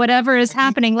 whatever is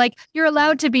happening, like you're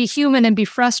allowed to be human and be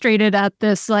frustrated at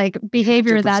this like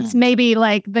behavior 100%. That's maybe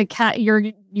like the cat, your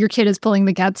kid is pulling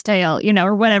the cat's tail,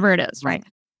 or whatever it is, right?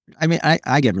 I mean,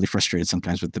 I get really frustrated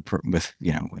sometimes with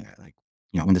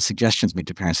when the suggestions made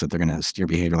to parents that they're going to steer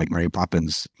behavior like Mary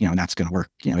Poppins, and that's going to work.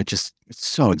 It's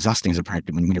so exhausting as a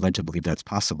parent when you're led to believe that's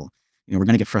possible. We're going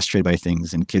to get frustrated by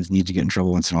things, and kids need to get in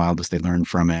trouble once in a while because they learn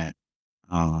from it.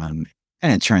 And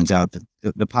it turns out that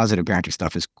the positive parenting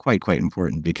stuff is quite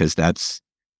important because that's,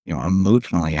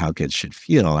 emotionally how kids should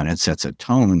feel, and it sets a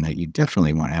tone that you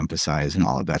definitely want to emphasize, and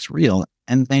all of that's real.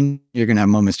 And then you're going to have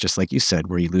moments just like you said,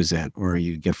 where you lose it, or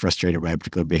you get frustrated by a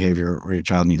particular behavior, or your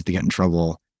child needs to get in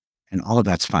trouble. And all of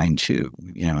that's fine too,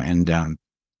 and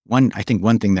I think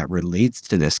one thing that relates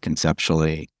to this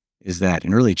conceptually is that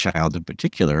in early childhood in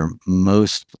particular,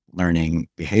 most learning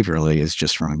behaviorally is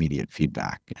just from immediate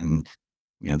feedback. And,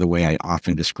 the way I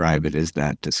often describe it is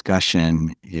that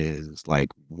discussion is like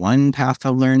one path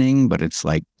of learning, but it's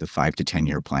like the 5 to 10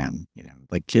 year plan.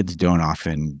 Like kids don't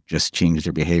often just change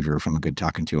their behavior from a good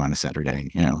talking to on a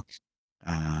Saturday,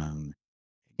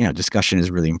 discussion is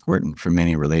really important for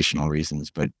many relational reasons,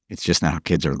 but it's just not how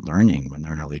kids are learning when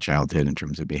they're in early childhood in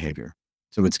terms of behavior.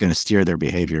 So what's going to steer their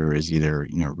behavior is either,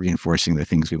 reinforcing the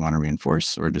things we want to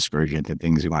reinforce or discouraging the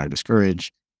things we want to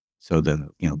discourage. So the,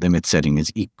 limit setting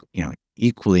is,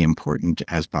 equally important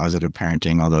as positive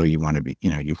parenting, although you want to be,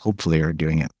 you hopefully are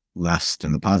doing it less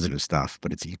than the positive stuff,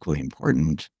 but it's equally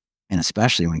important. And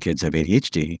especially when kids have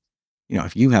ADHD,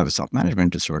 if you have a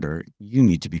self-management disorder, you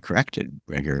need to be corrected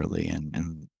regularly.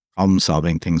 And problem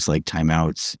solving, things like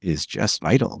timeouts, is just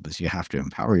vital because you have to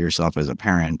empower yourself as a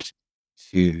parent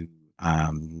to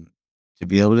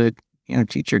be able to,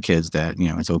 teach your kids that,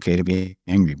 it's okay to be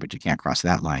angry, but you can't cross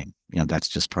that line. That's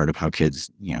just part of how kids,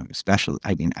 especially,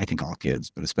 I think all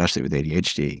kids, but especially with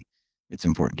ADHD, it's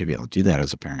important to be able to do that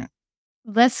as a parent.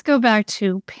 Let's go back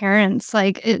to parents.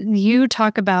 You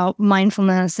talk about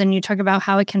mindfulness and you talk about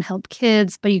how it can help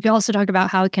kids, but you can also talk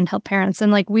about how it can help parents.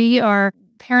 And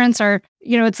parents are,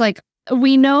 it's like,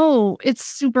 we know it's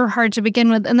super hard to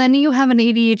begin with. And then you have an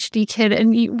ADHD kid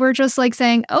and we're just like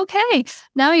saying, okay,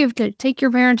 now you have to take your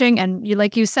parenting and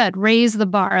like you said, raise the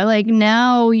bar. Like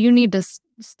now you need to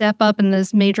step up in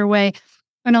this major way.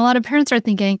 And a lot of parents are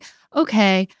thinking,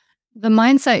 okay, the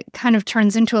mindset kind of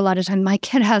turns into a lot of time, my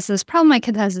kid has this problem, my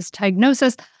kid has this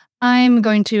diagnosis. I'm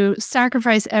going to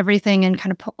sacrifice everything and kind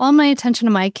of put all my attention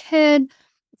to my kid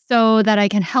so that I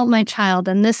can help my child.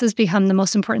 And this has become the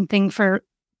most important thing for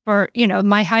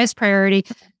my highest priority.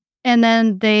 And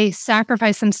then they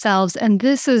sacrifice themselves. And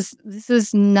this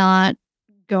is not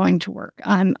going to work.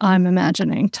 I'm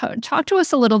imagining. Talk to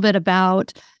us a little bit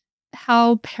about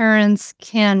how parents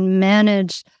can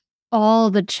manage all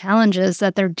the challenges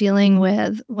that they're dealing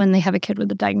with when they have a kid with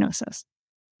a diagnosis.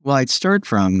 Well, I'd start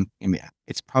from, I mean,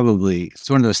 it's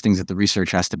one of those things that the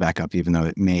research has to back up, even though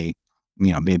it may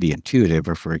be intuitive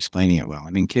or for explaining it well. I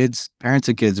mean, parents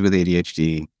of kids with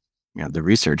ADHD, the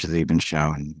research has even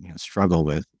shown, struggle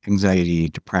with anxiety,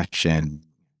 depression,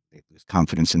 they lose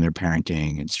confidence in their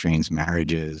parenting, it strains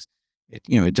marriages.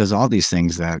 It does all these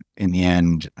things that in the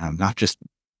end, not just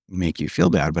make you feel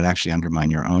bad, but actually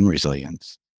undermine your own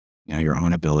resilience, your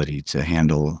own ability to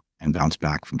handle and bounce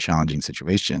back from challenging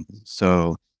situations.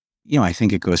 So, I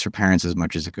think it goes for parents as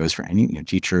much as it goes for any,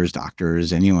 teachers,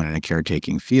 doctors, anyone in a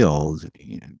caretaking field.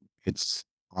 It's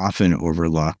often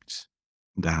overlooked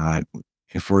that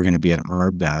if we're going to be at our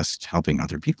best helping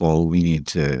other people, we need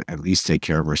to at least take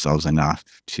care of ourselves enough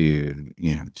to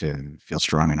feel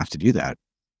strong enough to do that.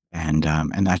 And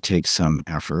that takes some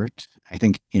effort. I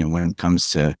think, when it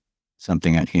comes to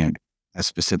something as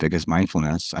specific as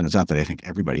mindfulness, and it's not that I think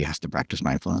everybody has to practice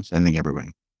mindfulness. I think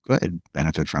everyone could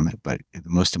benefit from it, but the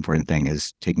most important thing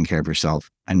is taking care of yourself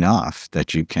enough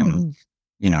that you can,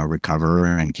 recover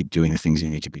and keep doing the things you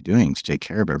need to be doing to take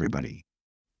care of everybody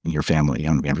in your family,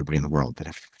 everybody in the world that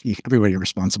everybody you're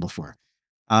responsible for.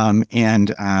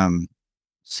 And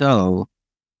so,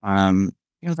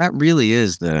 that really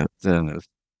is the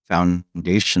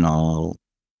foundational,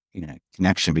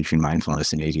 connection between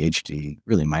mindfulness and ADHD,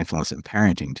 really mindfulness and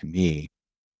parenting to me.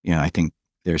 I think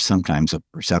there's sometimes a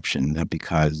perception that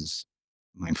because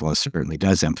mindfulness certainly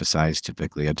does emphasize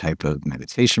typically a type of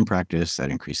meditation practice that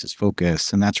increases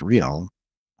focus, and that's real.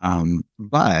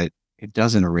 But it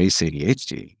doesn't erase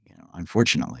ADHD,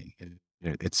 unfortunately.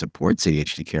 It supports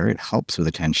ADHD care. It helps with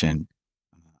attention.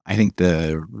 I think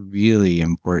the really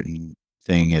important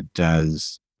thing it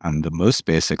does on the most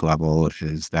basic level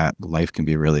is that life can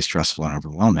be really stressful and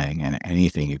overwhelming, and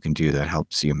anything you can do that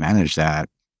helps you manage that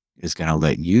is going to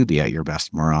let you be at your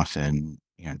best more often,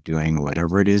 doing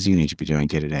whatever it is you need to be doing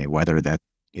day to day, whether that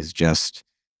is just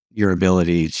your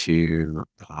ability to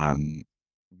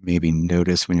maybe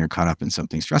notice when you're caught up in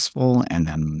something stressful and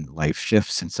then life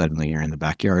shifts and suddenly you're in the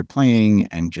backyard playing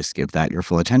and just give that your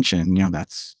full attention.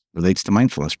 That's relates to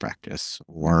mindfulness practice.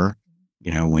 Or,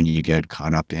 when you get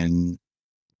caught up in,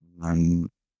 um,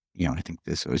 I think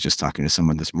I was just talking to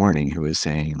someone this morning who was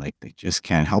saying like they just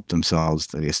can't help themselves.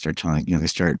 That they start telling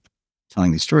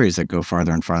these stories that go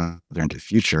farther and farther into the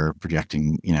future,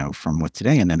 projecting, from what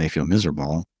today, and then they feel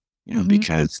miserable,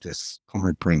 because this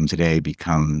homework problem today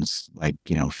becomes like,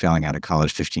 failing out of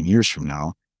college 15 years from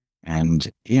now.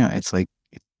 And, it's like,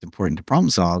 it's important to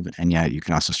problem solve. And yet you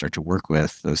can also start to work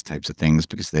with those types of things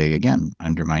because they, again,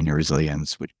 undermine your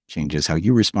resilience, which changes how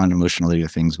you respond emotionally to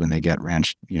things when they get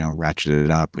ratcheted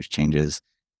up, which changes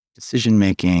decision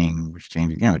making, which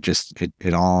changes,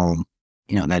 it all,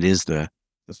 that is the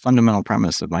fundamental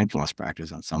premise of mindfulness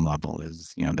practice on some level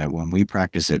is, that when we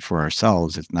practice it for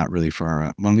ourselves, it's not really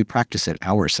when we practice it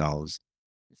ourselves,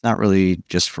 it's not really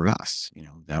just for us,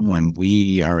 that when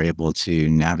we are able to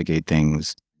navigate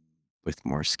things with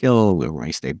more skill, or when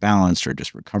we stay balanced or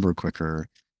just recover quicker,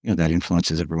 that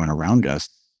influences everyone around us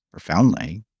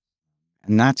profoundly.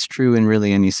 And that's true in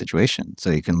really any situation. So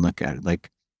you can look at it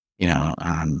like,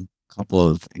 a couple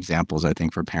of examples, I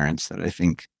think, for parents that I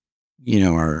think,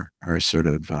 are sort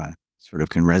of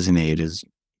can resonate is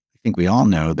I think we all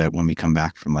know that when we come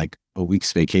back from like a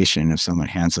week's vacation, if someone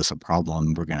hands us a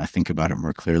problem, we're going to think about it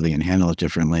more clearly and handle it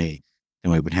differently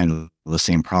than we would handle the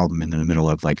same problem in the middle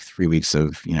of like 3 weeks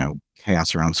of,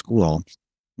 chaos around school.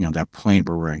 That point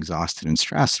where we're exhausted and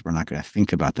stressed, we're not going to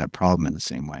think about that problem in the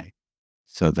same way.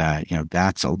 So that,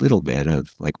 that's a little bit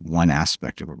of like one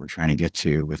aspect of what we're trying to get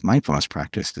to with mindfulness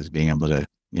practice is being able to,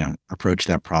 approach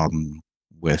that problem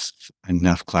with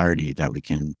enough clarity that we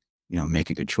can, make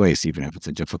a good choice, even if it's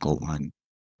a difficult one.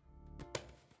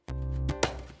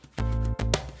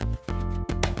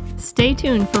 Stay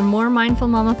tuned for more Mindful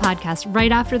Mama podcast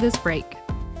right after this break.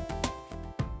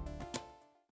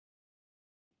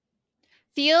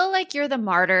 Feel like you're the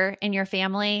martyr in your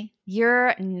family?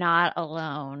 You're not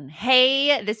alone.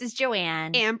 Hey, this is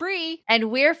Joanne. And Bree. And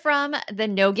we're from the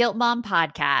No Guilt Mom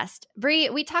podcast. Bree,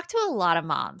 we talk to a lot of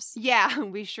moms. Yeah,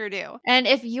 we sure do. And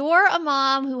if you're a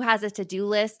mom who has a to-do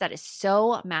list that is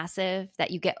so massive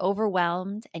that you get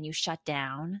overwhelmed and you shut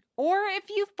down, or if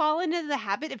you fall into the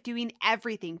habit of doing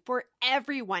everything for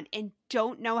everyone and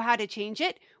don't know how to change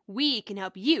it, we can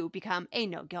help you become a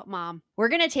no-guilt mom. we're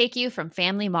going to take you from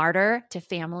family martyr to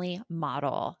family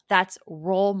model. That's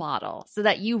role model, so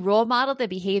that you role model the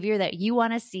behavior that you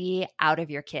want to see out of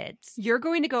your kids. You're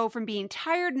going to go from being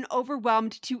tired and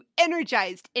overwhelmed to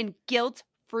energized and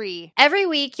guilt-free. Every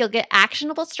week, you'll get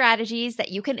actionable strategies that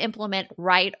you can implement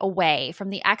right away from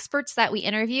the experts that we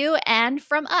interview and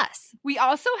from us. We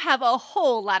also have a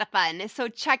whole lot of fun, so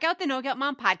check out the No Guilt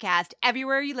Mom podcast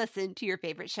everywhere you listen to your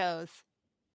favorite shows.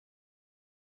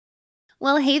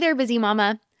 Well, hey there, busy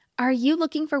mama. Are you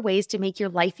looking for ways to make your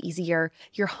life easier,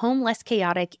 your home less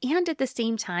chaotic, and at the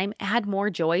same time add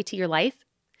more joy to your life?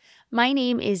 My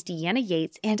name is Deanna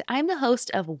Yates, and I'm the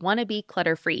host of Wanna Be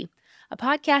Clutter Free, a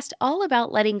podcast all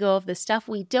about letting go of the stuff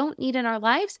we don't need in our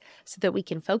lives so that we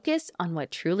can focus on what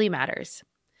truly matters.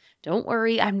 Don't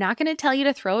worry, I'm not going to tell you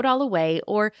to throw it all away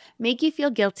or make you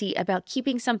feel guilty about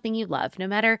keeping something you love, no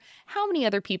matter how many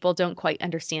other people don't quite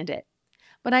understand it.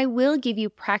 But I will give you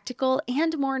practical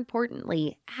and, more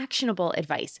importantly, actionable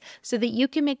advice so that you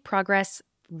can make progress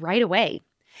right away.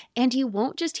 And you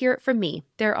won't just hear it from me.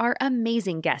 There are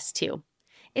amazing guests too.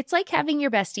 It's like having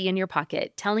your bestie in your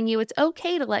pocket telling you it's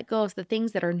okay to let go of the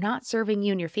things that are not serving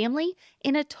you and your family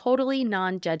in a totally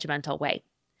non-judgmental way.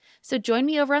 So join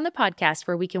me over on the podcast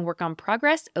where we can work on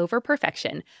progress over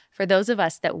perfection for those of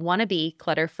us that want to be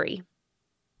clutter-free.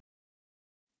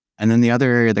 And then the other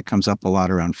area that comes up a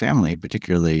lot around family,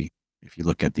 particularly if you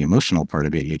look at the emotional part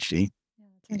of ADHD,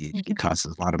 it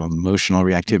causes a lot of emotional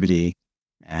reactivity.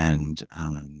 And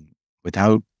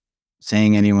without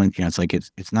saying anyone, it's like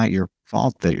it's not your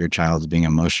fault that your child is being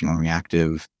emotional and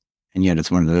reactive. And yet it's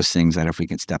one of those things that if we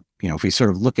can if we sort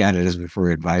of look at it as if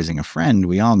we're advising a friend,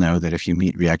 we all know that if you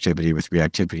meet reactivity with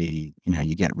reactivity,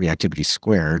 you get reactivity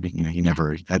squared.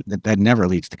 That never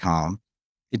leads to calm.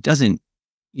 It doesn't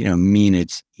mean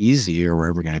it's easy or we're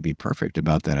ever going to be perfect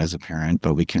about that as a parent,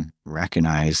 but we can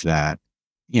recognize that,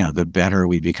 the better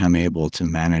we become able to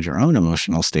manage our own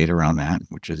emotional state around that,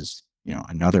 which is,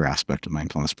 another aspect of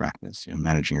mindfulness practice,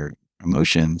 managing your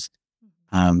emotions,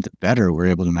 the better we're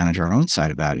able to manage our own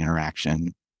side of that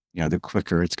interaction, the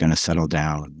quicker it's going to settle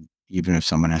down. Even if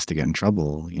someone has to get in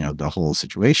trouble, the whole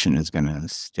situation is going to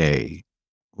stay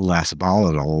less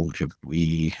volatile if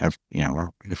we have,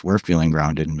 or if we're feeling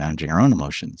grounded and managing our own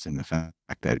emotions, and the fact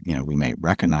that, we may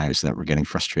recognize that we're getting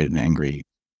frustrated and angry,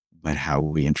 but how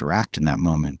we interact in that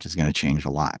moment is going to change a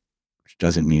lot, which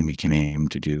doesn't mean we can aim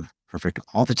to do perfect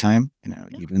all the time.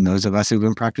 Even those of us who've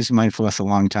been practicing mindfulness a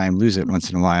long time lose it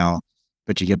once in a while,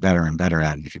 but you get better and better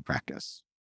at it if you practice.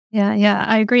 Yeah,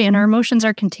 I agree. And our emotions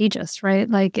are contagious, right?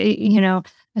 Like,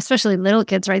 especially little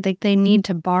kids, right? They need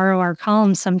to borrow our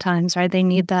calm sometimes, right? They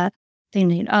need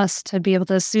us to be able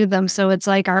to soothe them. So it's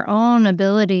like our own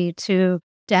ability to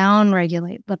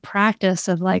down-regulate, the practice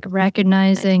of like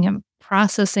recognizing and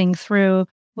processing through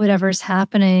whatever's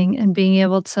happening and being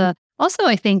able to also,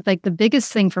 I think like the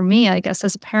biggest thing for me, I guess,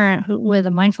 as a parent with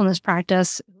a mindfulness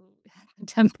practice,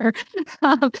 temper,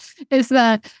 is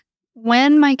that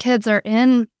when my kids are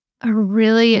in a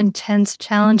really intense,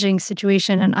 challenging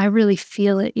situation, and I really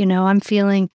feel it, I'm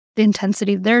feeling the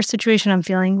intensity of their situation, I'm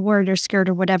feeling worried or scared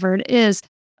or whatever it is.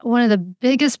 One of the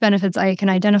biggest benefits I can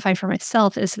identify for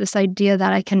myself is this idea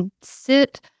that I can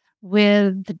sit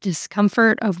with the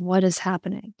discomfort of what is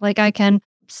happening. Like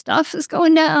stuff is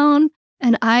going down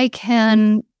and I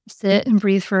can sit and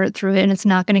breathe through it and it's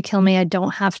not going to kill me. I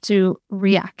don't have to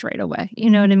react right away.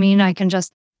 You know what I mean? I can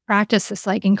just practice this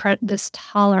like this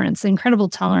tolerance, incredible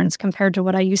tolerance compared to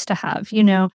what I used to have,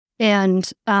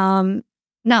 and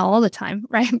not all the time,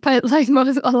 right? But like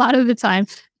a lot of the time.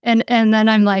 And then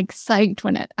I'm like psyched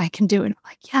when I can do it. I'm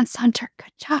like, yes, Hunter,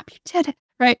 good job. You did it.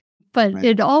 Right. But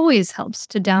It always helps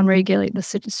to downregulate the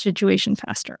situation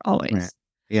faster. Always. Right.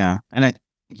 Yeah. And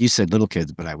you said little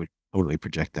kids, but I would totally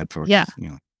project that for,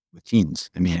 with teens.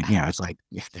 I mean, it's like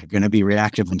if they're going to be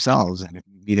reactive themselves and if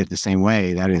you beat it the same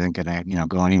way, that isn't going to,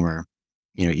 go anywhere,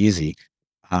 easy.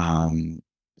 One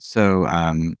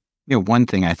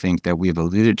thing I think that we've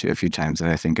alluded to a few times that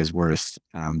I think is worth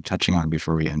touching on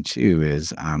before we end too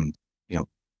is,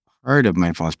 part of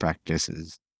mindfulness practice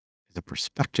is the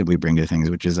perspective we bring to things,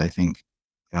 which is, I think,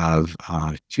 of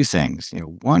two things.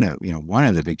 One of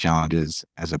the big challenges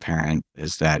as a parent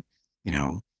is that, you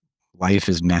know, life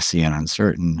is messy and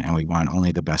uncertain, and we want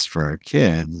only the best for our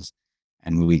kids.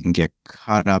 And we can get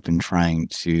caught up in trying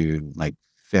to like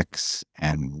fix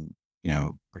and,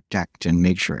 protect and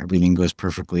make sure everything goes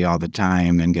perfectly all the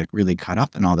time and get really caught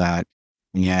up in all that.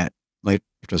 And yet, life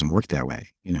doesn't work that way.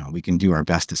 We can do our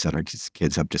best to set our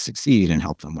kids up to succeed and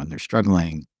help them when they're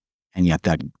struggling. And yet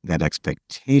that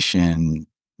expectation,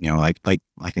 like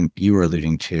I think you were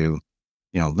alluding to,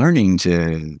 learning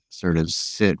to sort of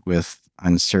sit with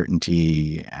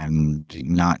uncertainty and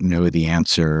not know the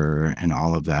answer and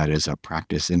all of that is a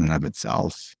practice in and of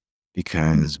itself,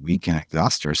 because we can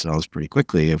exhaust ourselves pretty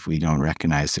quickly if we don't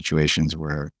recognize situations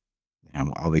where,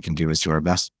 all we can do is do our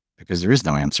best because there is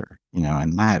no answer,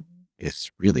 and that is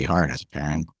really hard as a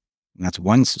parent. And that's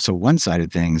one side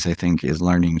of things, I think, is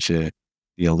learning to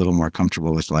be a little more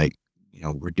comfortable with like,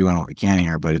 we're doing what we can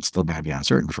here, but it's still going to be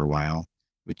uncertain for a while,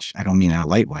 which I don't mean in a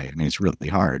light way. I mean, it's really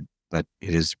hard, but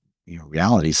it is,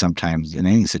 reality sometimes in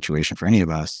any situation for any of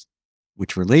us,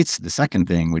 which relates to the second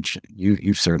thing, which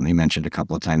you've certainly mentioned a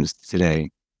couple of times today.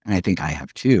 And I think I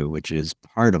have too, which is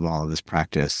part of all of this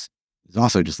practice is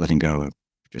also just letting go of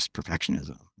just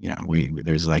perfectionism.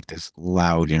 There's like this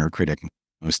loud inner critic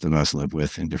most of us live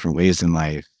with in different ways in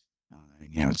life.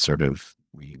 It's sort of,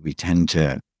 we tend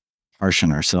to harsh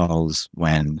on ourselves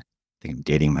when, I think I'm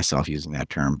dating myself using that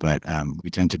term, but we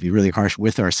tend to be really harsh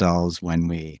with ourselves when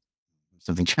we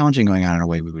something challenging going on in a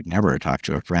way we would never talk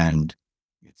to a friend.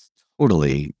 It's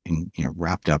totally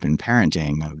wrapped up in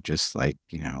parenting of just like,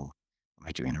 am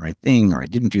I doing the right thing, or I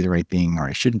didn't do the right thing, or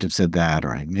I shouldn't have said that,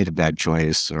 or I made a bad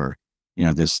choice, or,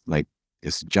 this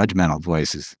judgmental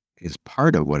voice is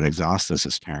part of what exhausts us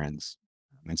as parents.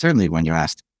 And certainly when you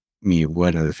asked me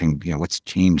what other thing, what's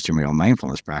changed in real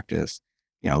mindfulness practice,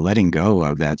 letting go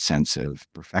of that sense of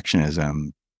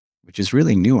perfectionism, which is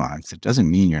really nuanced. It doesn't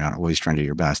mean you're not always trying to do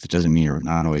your best. It doesn't mean you're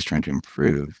not always trying to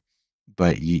improve.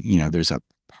 But there's a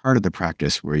part of the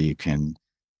practice where you can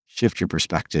shift your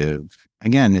perspective.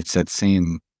 Again, it's that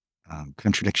same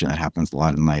contradiction that happens a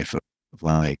lot in life of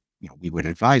like,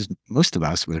 most of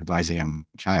us would advise a young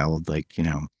child, like,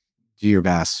 do your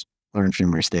best, learn from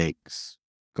your mistakes,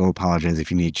 go apologize if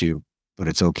you need to, but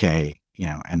it's okay,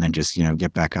 and then just,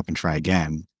 get back up and try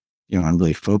again. And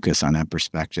really focus on that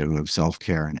perspective of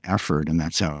self-care and effort. And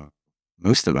that's how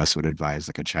most of us would advise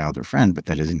like a child or friend, but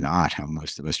that is not how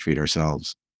most of us treat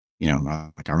ourselves.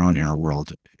 Like our own inner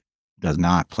world does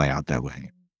not play out that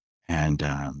way. And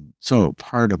so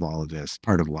part of all of this,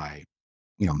 part of why,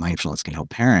 mindfulness can help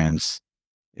parents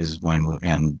is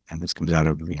and this comes out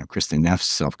of, Kristen Neff's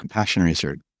self-compassion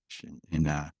research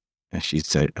as she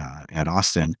said at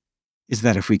Austin, is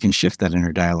that if we can shift that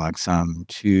inner dialogue some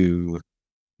to,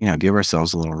 give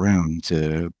ourselves a little room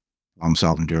to problem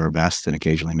solve and do our best and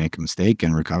occasionally make a mistake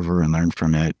and recover and learn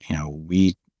from it.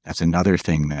 That's another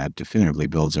thing that definitively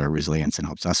builds our resilience and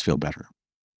helps us feel better.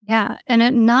 Yeah. And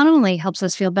it not only helps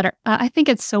us feel better, I think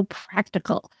it's so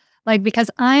practical. Like, because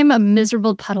I'm a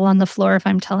miserable puddle on the floor if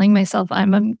I'm telling myself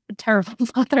I'm a terrible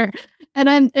mother.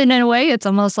 And in a way, it's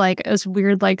almost like this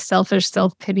weird, like selfish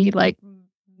self-pity, like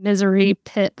misery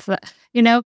pit,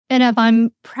 And if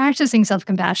I'm practicing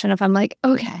self-compassion, if I'm like,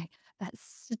 okay, that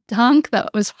stunk, that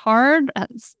was hard,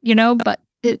 but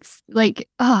it's like,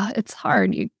 it's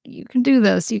hard. You can do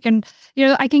this. You can,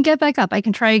 I can get back up. I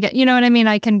can try again. You know what I mean?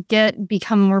 I can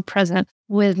become more present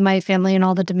with my family and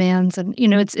all the demands. And,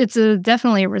 it's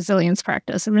definitely a resilience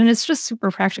practice. I mean, it's just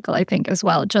super practical, I think, as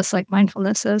well, just like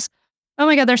mindfulness is. Oh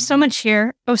my God, there's so much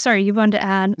here. Oh, sorry, you wanted to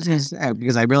add.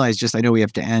 Because I realized I know we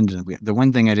have to end. The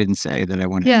one thing I didn't say that I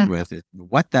want to end with is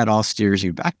what that all steers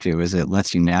you back to is it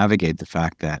lets you navigate the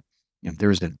fact that,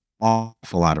 there's an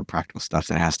awful lot of practical stuff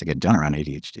that has to get done around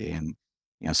ADHD. And,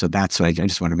 so that's why I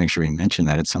just want to make sure we mention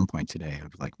that at some point today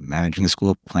of like managing the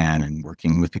school plan and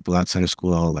working with people outside of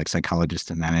school, like psychologists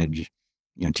to manage,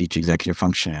 teach executive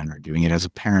function, or doing it as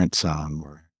a parent some,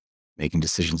 or making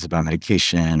decisions about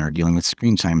medication or dealing with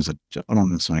screen time as a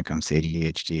gentleman when it comes to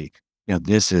ADHD.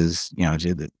 This is,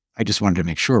 I just wanted to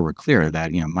make sure we're clear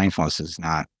that, mindfulness is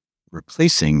not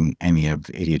replacing any of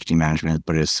ADHD management,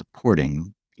 but is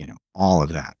supporting, all of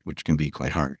that, which can be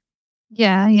quite hard.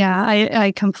 Yeah.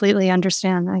 I completely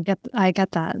understand. I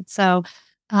get that. So,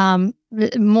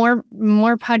 more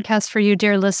podcasts for you,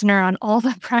 dear listener, on all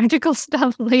the practical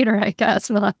stuff later. I guess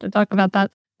we'll have to talk about that.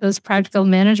 Those practical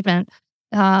management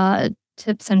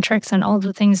tips and tricks and all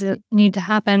the things that need to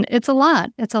happen. It's a lot.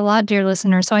 It's a lot, dear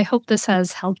listener. So I hope this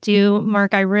has helped you,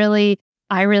 Mark. I really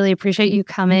appreciate you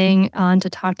coming on to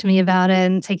talk to me about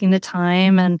it and taking the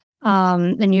time. And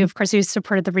And you, of course, you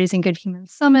supported the Raising Good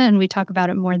Humans Summit, and we talk about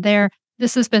it more there.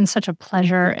 This has been such a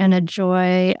pleasure and a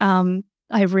joy.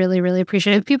 I really, really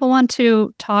appreciate it. If people want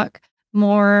to talk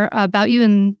more about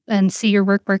you and see your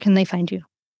work, where can they find you?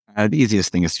 The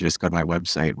easiest thing is to just go to my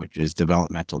website, which is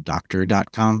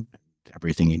developmentaldoctor.com.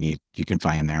 Everything you need, you can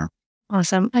find there.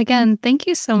 Awesome. Again, thank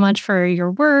you so much for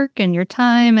your work and your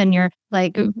time and your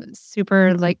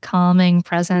super calming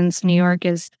presence. New York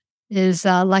is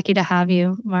lucky to have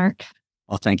you, Mark.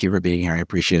 Well, thank you for being here. I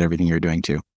appreciate everything you're doing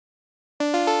too.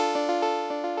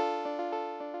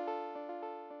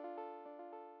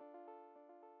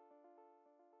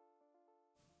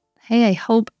 Hey, I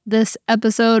hope this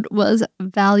episode was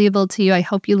valuable to you. I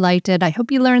hope you liked it. I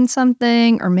hope you learned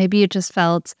something, or maybe you just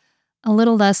felt a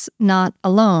little less not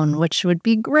alone, which would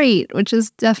be great, which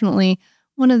is definitely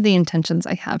one of the intentions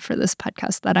I have for this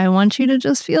podcast, that I want you to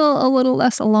just feel a little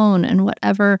less alone in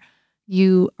whatever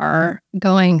you are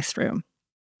going through.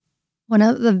 One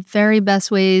of the very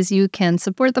best ways you can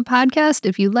support the podcast,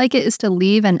 if you like it, is to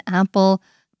leave an Apple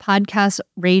Podcast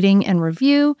rating and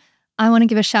review. I want to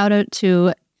give a shout out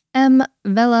to M.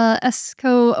 Vela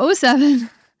Esco 07,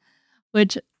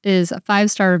 which is a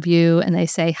 5-star review, and they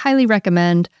say, highly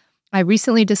recommend. I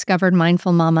recently discovered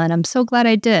Mindful Mama, and I'm so glad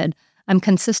I did. I'm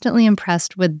consistently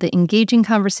impressed with the engaging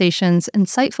conversations,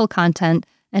 insightful content,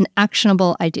 and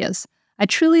actionable ideas. I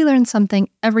truly learn something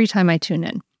every time I tune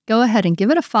in. Go ahead and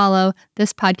give it a follow.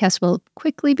 This podcast will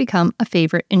quickly become a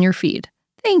favorite in your feed.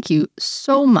 Thank you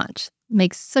so much. It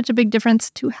makes such a big difference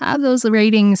to have those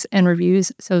ratings and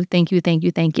reviews. So thank you, thank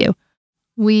you, thank you.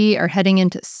 We are heading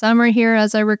into summer here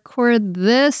as I record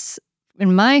this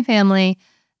in my family,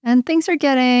 and things are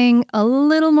getting a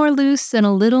little more loose and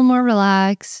a little more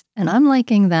relaxed, and I'm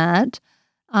liking that.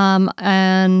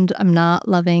 And I'm not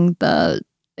loving the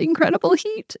incredible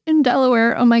heat in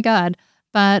Delaware. Oh my God.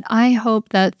 But I hope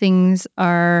that things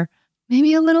are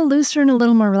maybe a little looser and a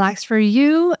little more relaxed for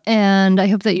you. And I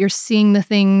hope that you're seeing the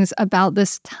things about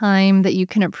this time that you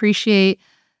can appreciate.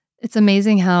 It's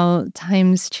amazing how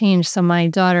times change. So my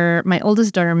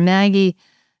oldest daughter, Maggie,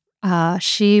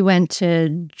 she went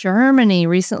to Germany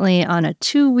recently on a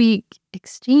 2-week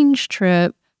exchange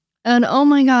trip. And oh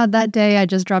my God, that day I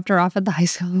just dropped her off at the high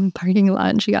school parking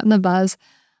lot and she got in the bus.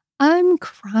 I'm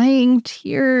crying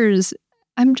tears.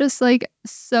 I'm just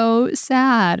so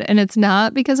sad. And it's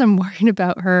not because I'm worried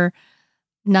about her,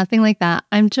 nothing like that.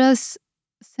 I'm just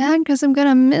sad because I'm going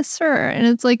to miss her. And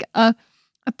it's like a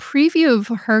preview of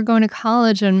her going to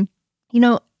college. And,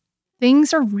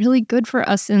 things are really good for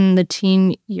us in the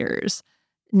teen years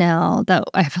now that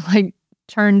I've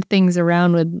turned things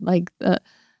around with the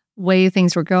way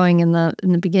things were going in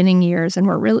the beginning years. And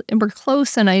we're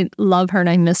close, and I love her and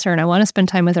I miss her and I want to spend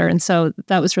time with her. And so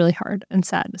that was really hard and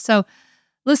sad. So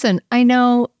listen, I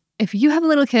know if you have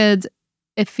little kids,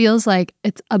 it feels like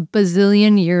it's a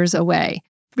bazillion years away.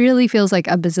 Really feels like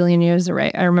a bazillion years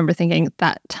away. I remember thinking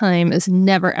that time is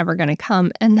never, ever going to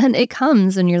come. And then it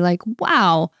comes and you're like,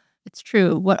 wow, it's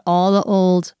true. What all the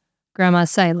old grandmas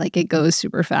say, it goes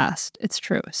super fast. It's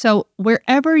true. So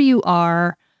wherever you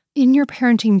are in your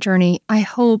parenting journey, I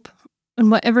hope in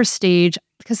whatever stage,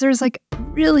 because there's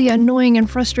really annoying and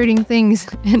frustrating things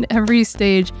in every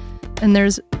stage, and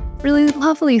there's really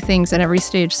lovely things at every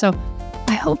stage. So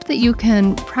I hope that you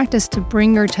can practice to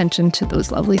bring your attention to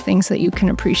those lovely things that you can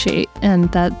appreciate,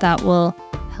 and that will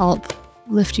help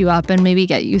lift you up and maybe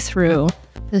get you through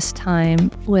this time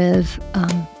with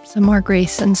some more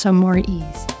grace and some more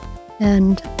ease.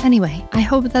 And anyway, I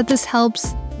hope that this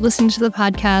helps. Listen to the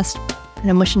podcast, and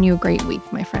I'm wishing you a great week,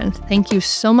 my friend. Thank you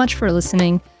so much for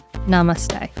listening.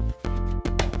 Namaste.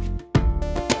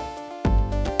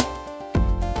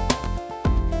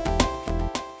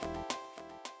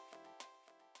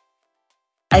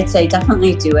 I'd say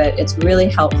definitely do it. It's really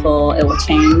helpful. It will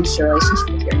change your relationship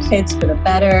with your kids for the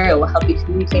better. It will help you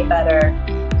communicate better.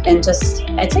 And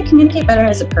I'd say communicate better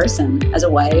as a person, as a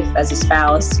wife, as a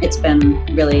spouse. It's been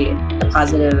really a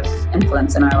positive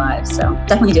influence in our lives. So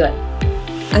definitely do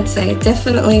it. I'd say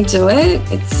definitely do it.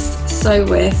 It's so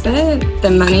worth it.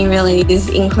 The money really is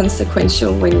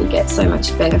inconsequential when you get so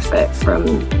much benefit from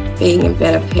being a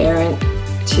better parent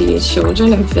to your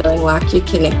children and feeling like you're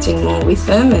connecting more with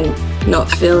them and not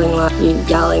feeling like you're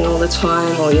yelling all the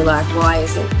time or you're like, why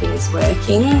isn't things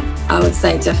working? I would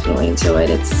say definitely do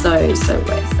it. It's so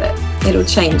worth it. It'll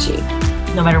change you.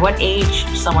 No matter what age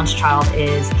someone's child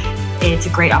is, it's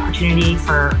a great opportunity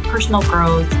for personal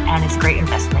growth, and it's a great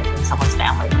investment in someone's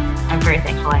family. I'm very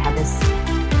thankful I had this.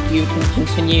 You can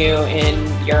continue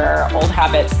in your old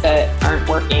habits that aren't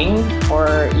working,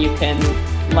 or you can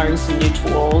learn some new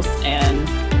tools and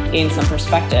gain some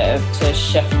perspective to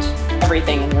shift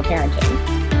everything in your parenting.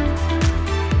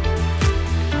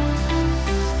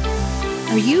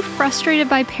 Are you frustrated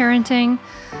by parenting?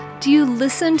 Do you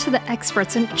listen to the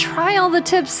experts and try all the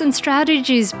tips and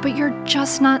strategies, but you're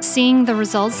just not seeing the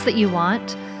results that you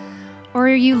want? Or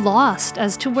are you lost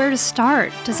as to where to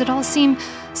start? Does it all seem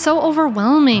so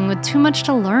overwhelming with too much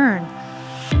to learn?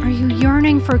 Are you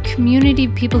yearning for a community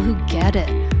of people who get it,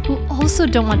 who also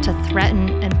don't want to threaten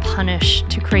and punish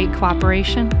to create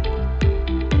cooperation?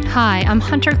 Hi, I'm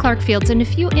Hunter Clark-Fields, and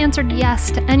if you answered yes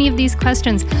to any of these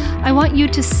questions, I want you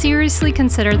to seriously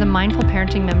consider the Mindful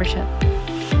Parenting membership.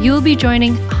 You'll be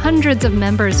joining hundreds of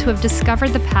members who have discovered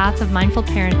the path of mindful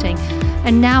parenting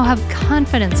and now have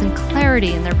confidence and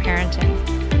clarity in their parenting.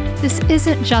 This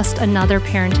isn't just another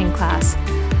parenting class.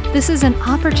 This is an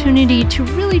opportunity to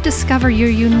really discover your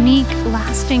unique,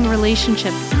 lasting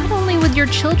relationship, not only with your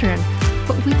children,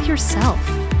 but with yourself.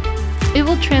 It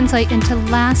will translate into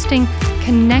lasting,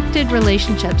 connected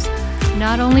relationships,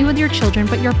 not only with your children,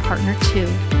 but your partner too.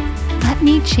 Let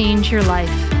me change your life.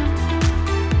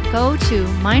 Go to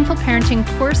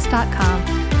mindfulparentingcourse.com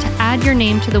to add your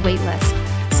name to the waitlist,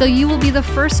 so you will be the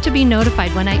first to be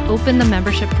notified when I open the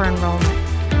membership for enrollment.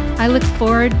 I look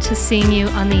forward to seeing you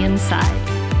on the inside.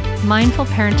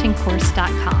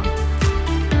 mindfulparentingcourse.com.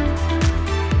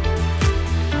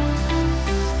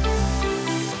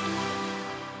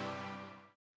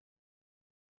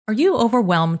 Are you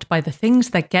overwhelmed by the things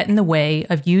that get in the way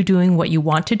of you doing what you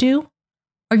want to do?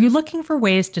 Are you looking for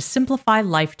ways to simplify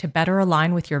life to better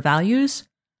align with your values?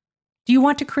 Do you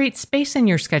want to create space in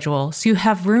your schedule so you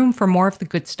have room for more of the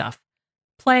good stuff?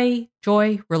 Play,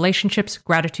 joy, relationships,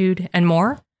 gratitude, and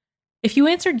more? If you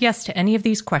answered yes to any of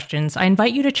these questions, I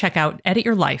invite you to check out Edit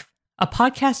Your Life, a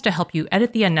podcast to help you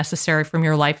edit the unnecessary from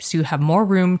your life so you have more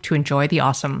room to enjoy the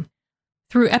awesome.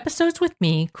 Through episodes with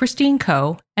me, Christine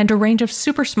Coe, and a range of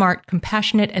super smart,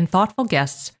 compassionate, and thoughtful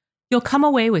guests, you'll come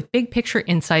away with big picture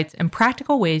insights and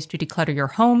practical ways to declutter your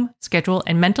home, schedule,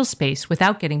 and mental space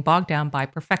without getting bogged down by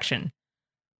perfection.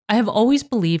 I have always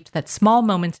believed that small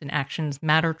moments and actions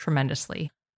matter tremendously.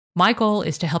 My goal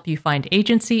is to help you find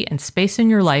agency and space in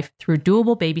your life through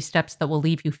doable baby steps that will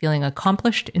leave you feeling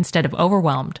accomplished instead of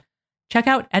overwhelmed. Check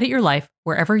out Edit Your Life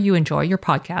wherever you enjoy your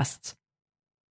podcasts.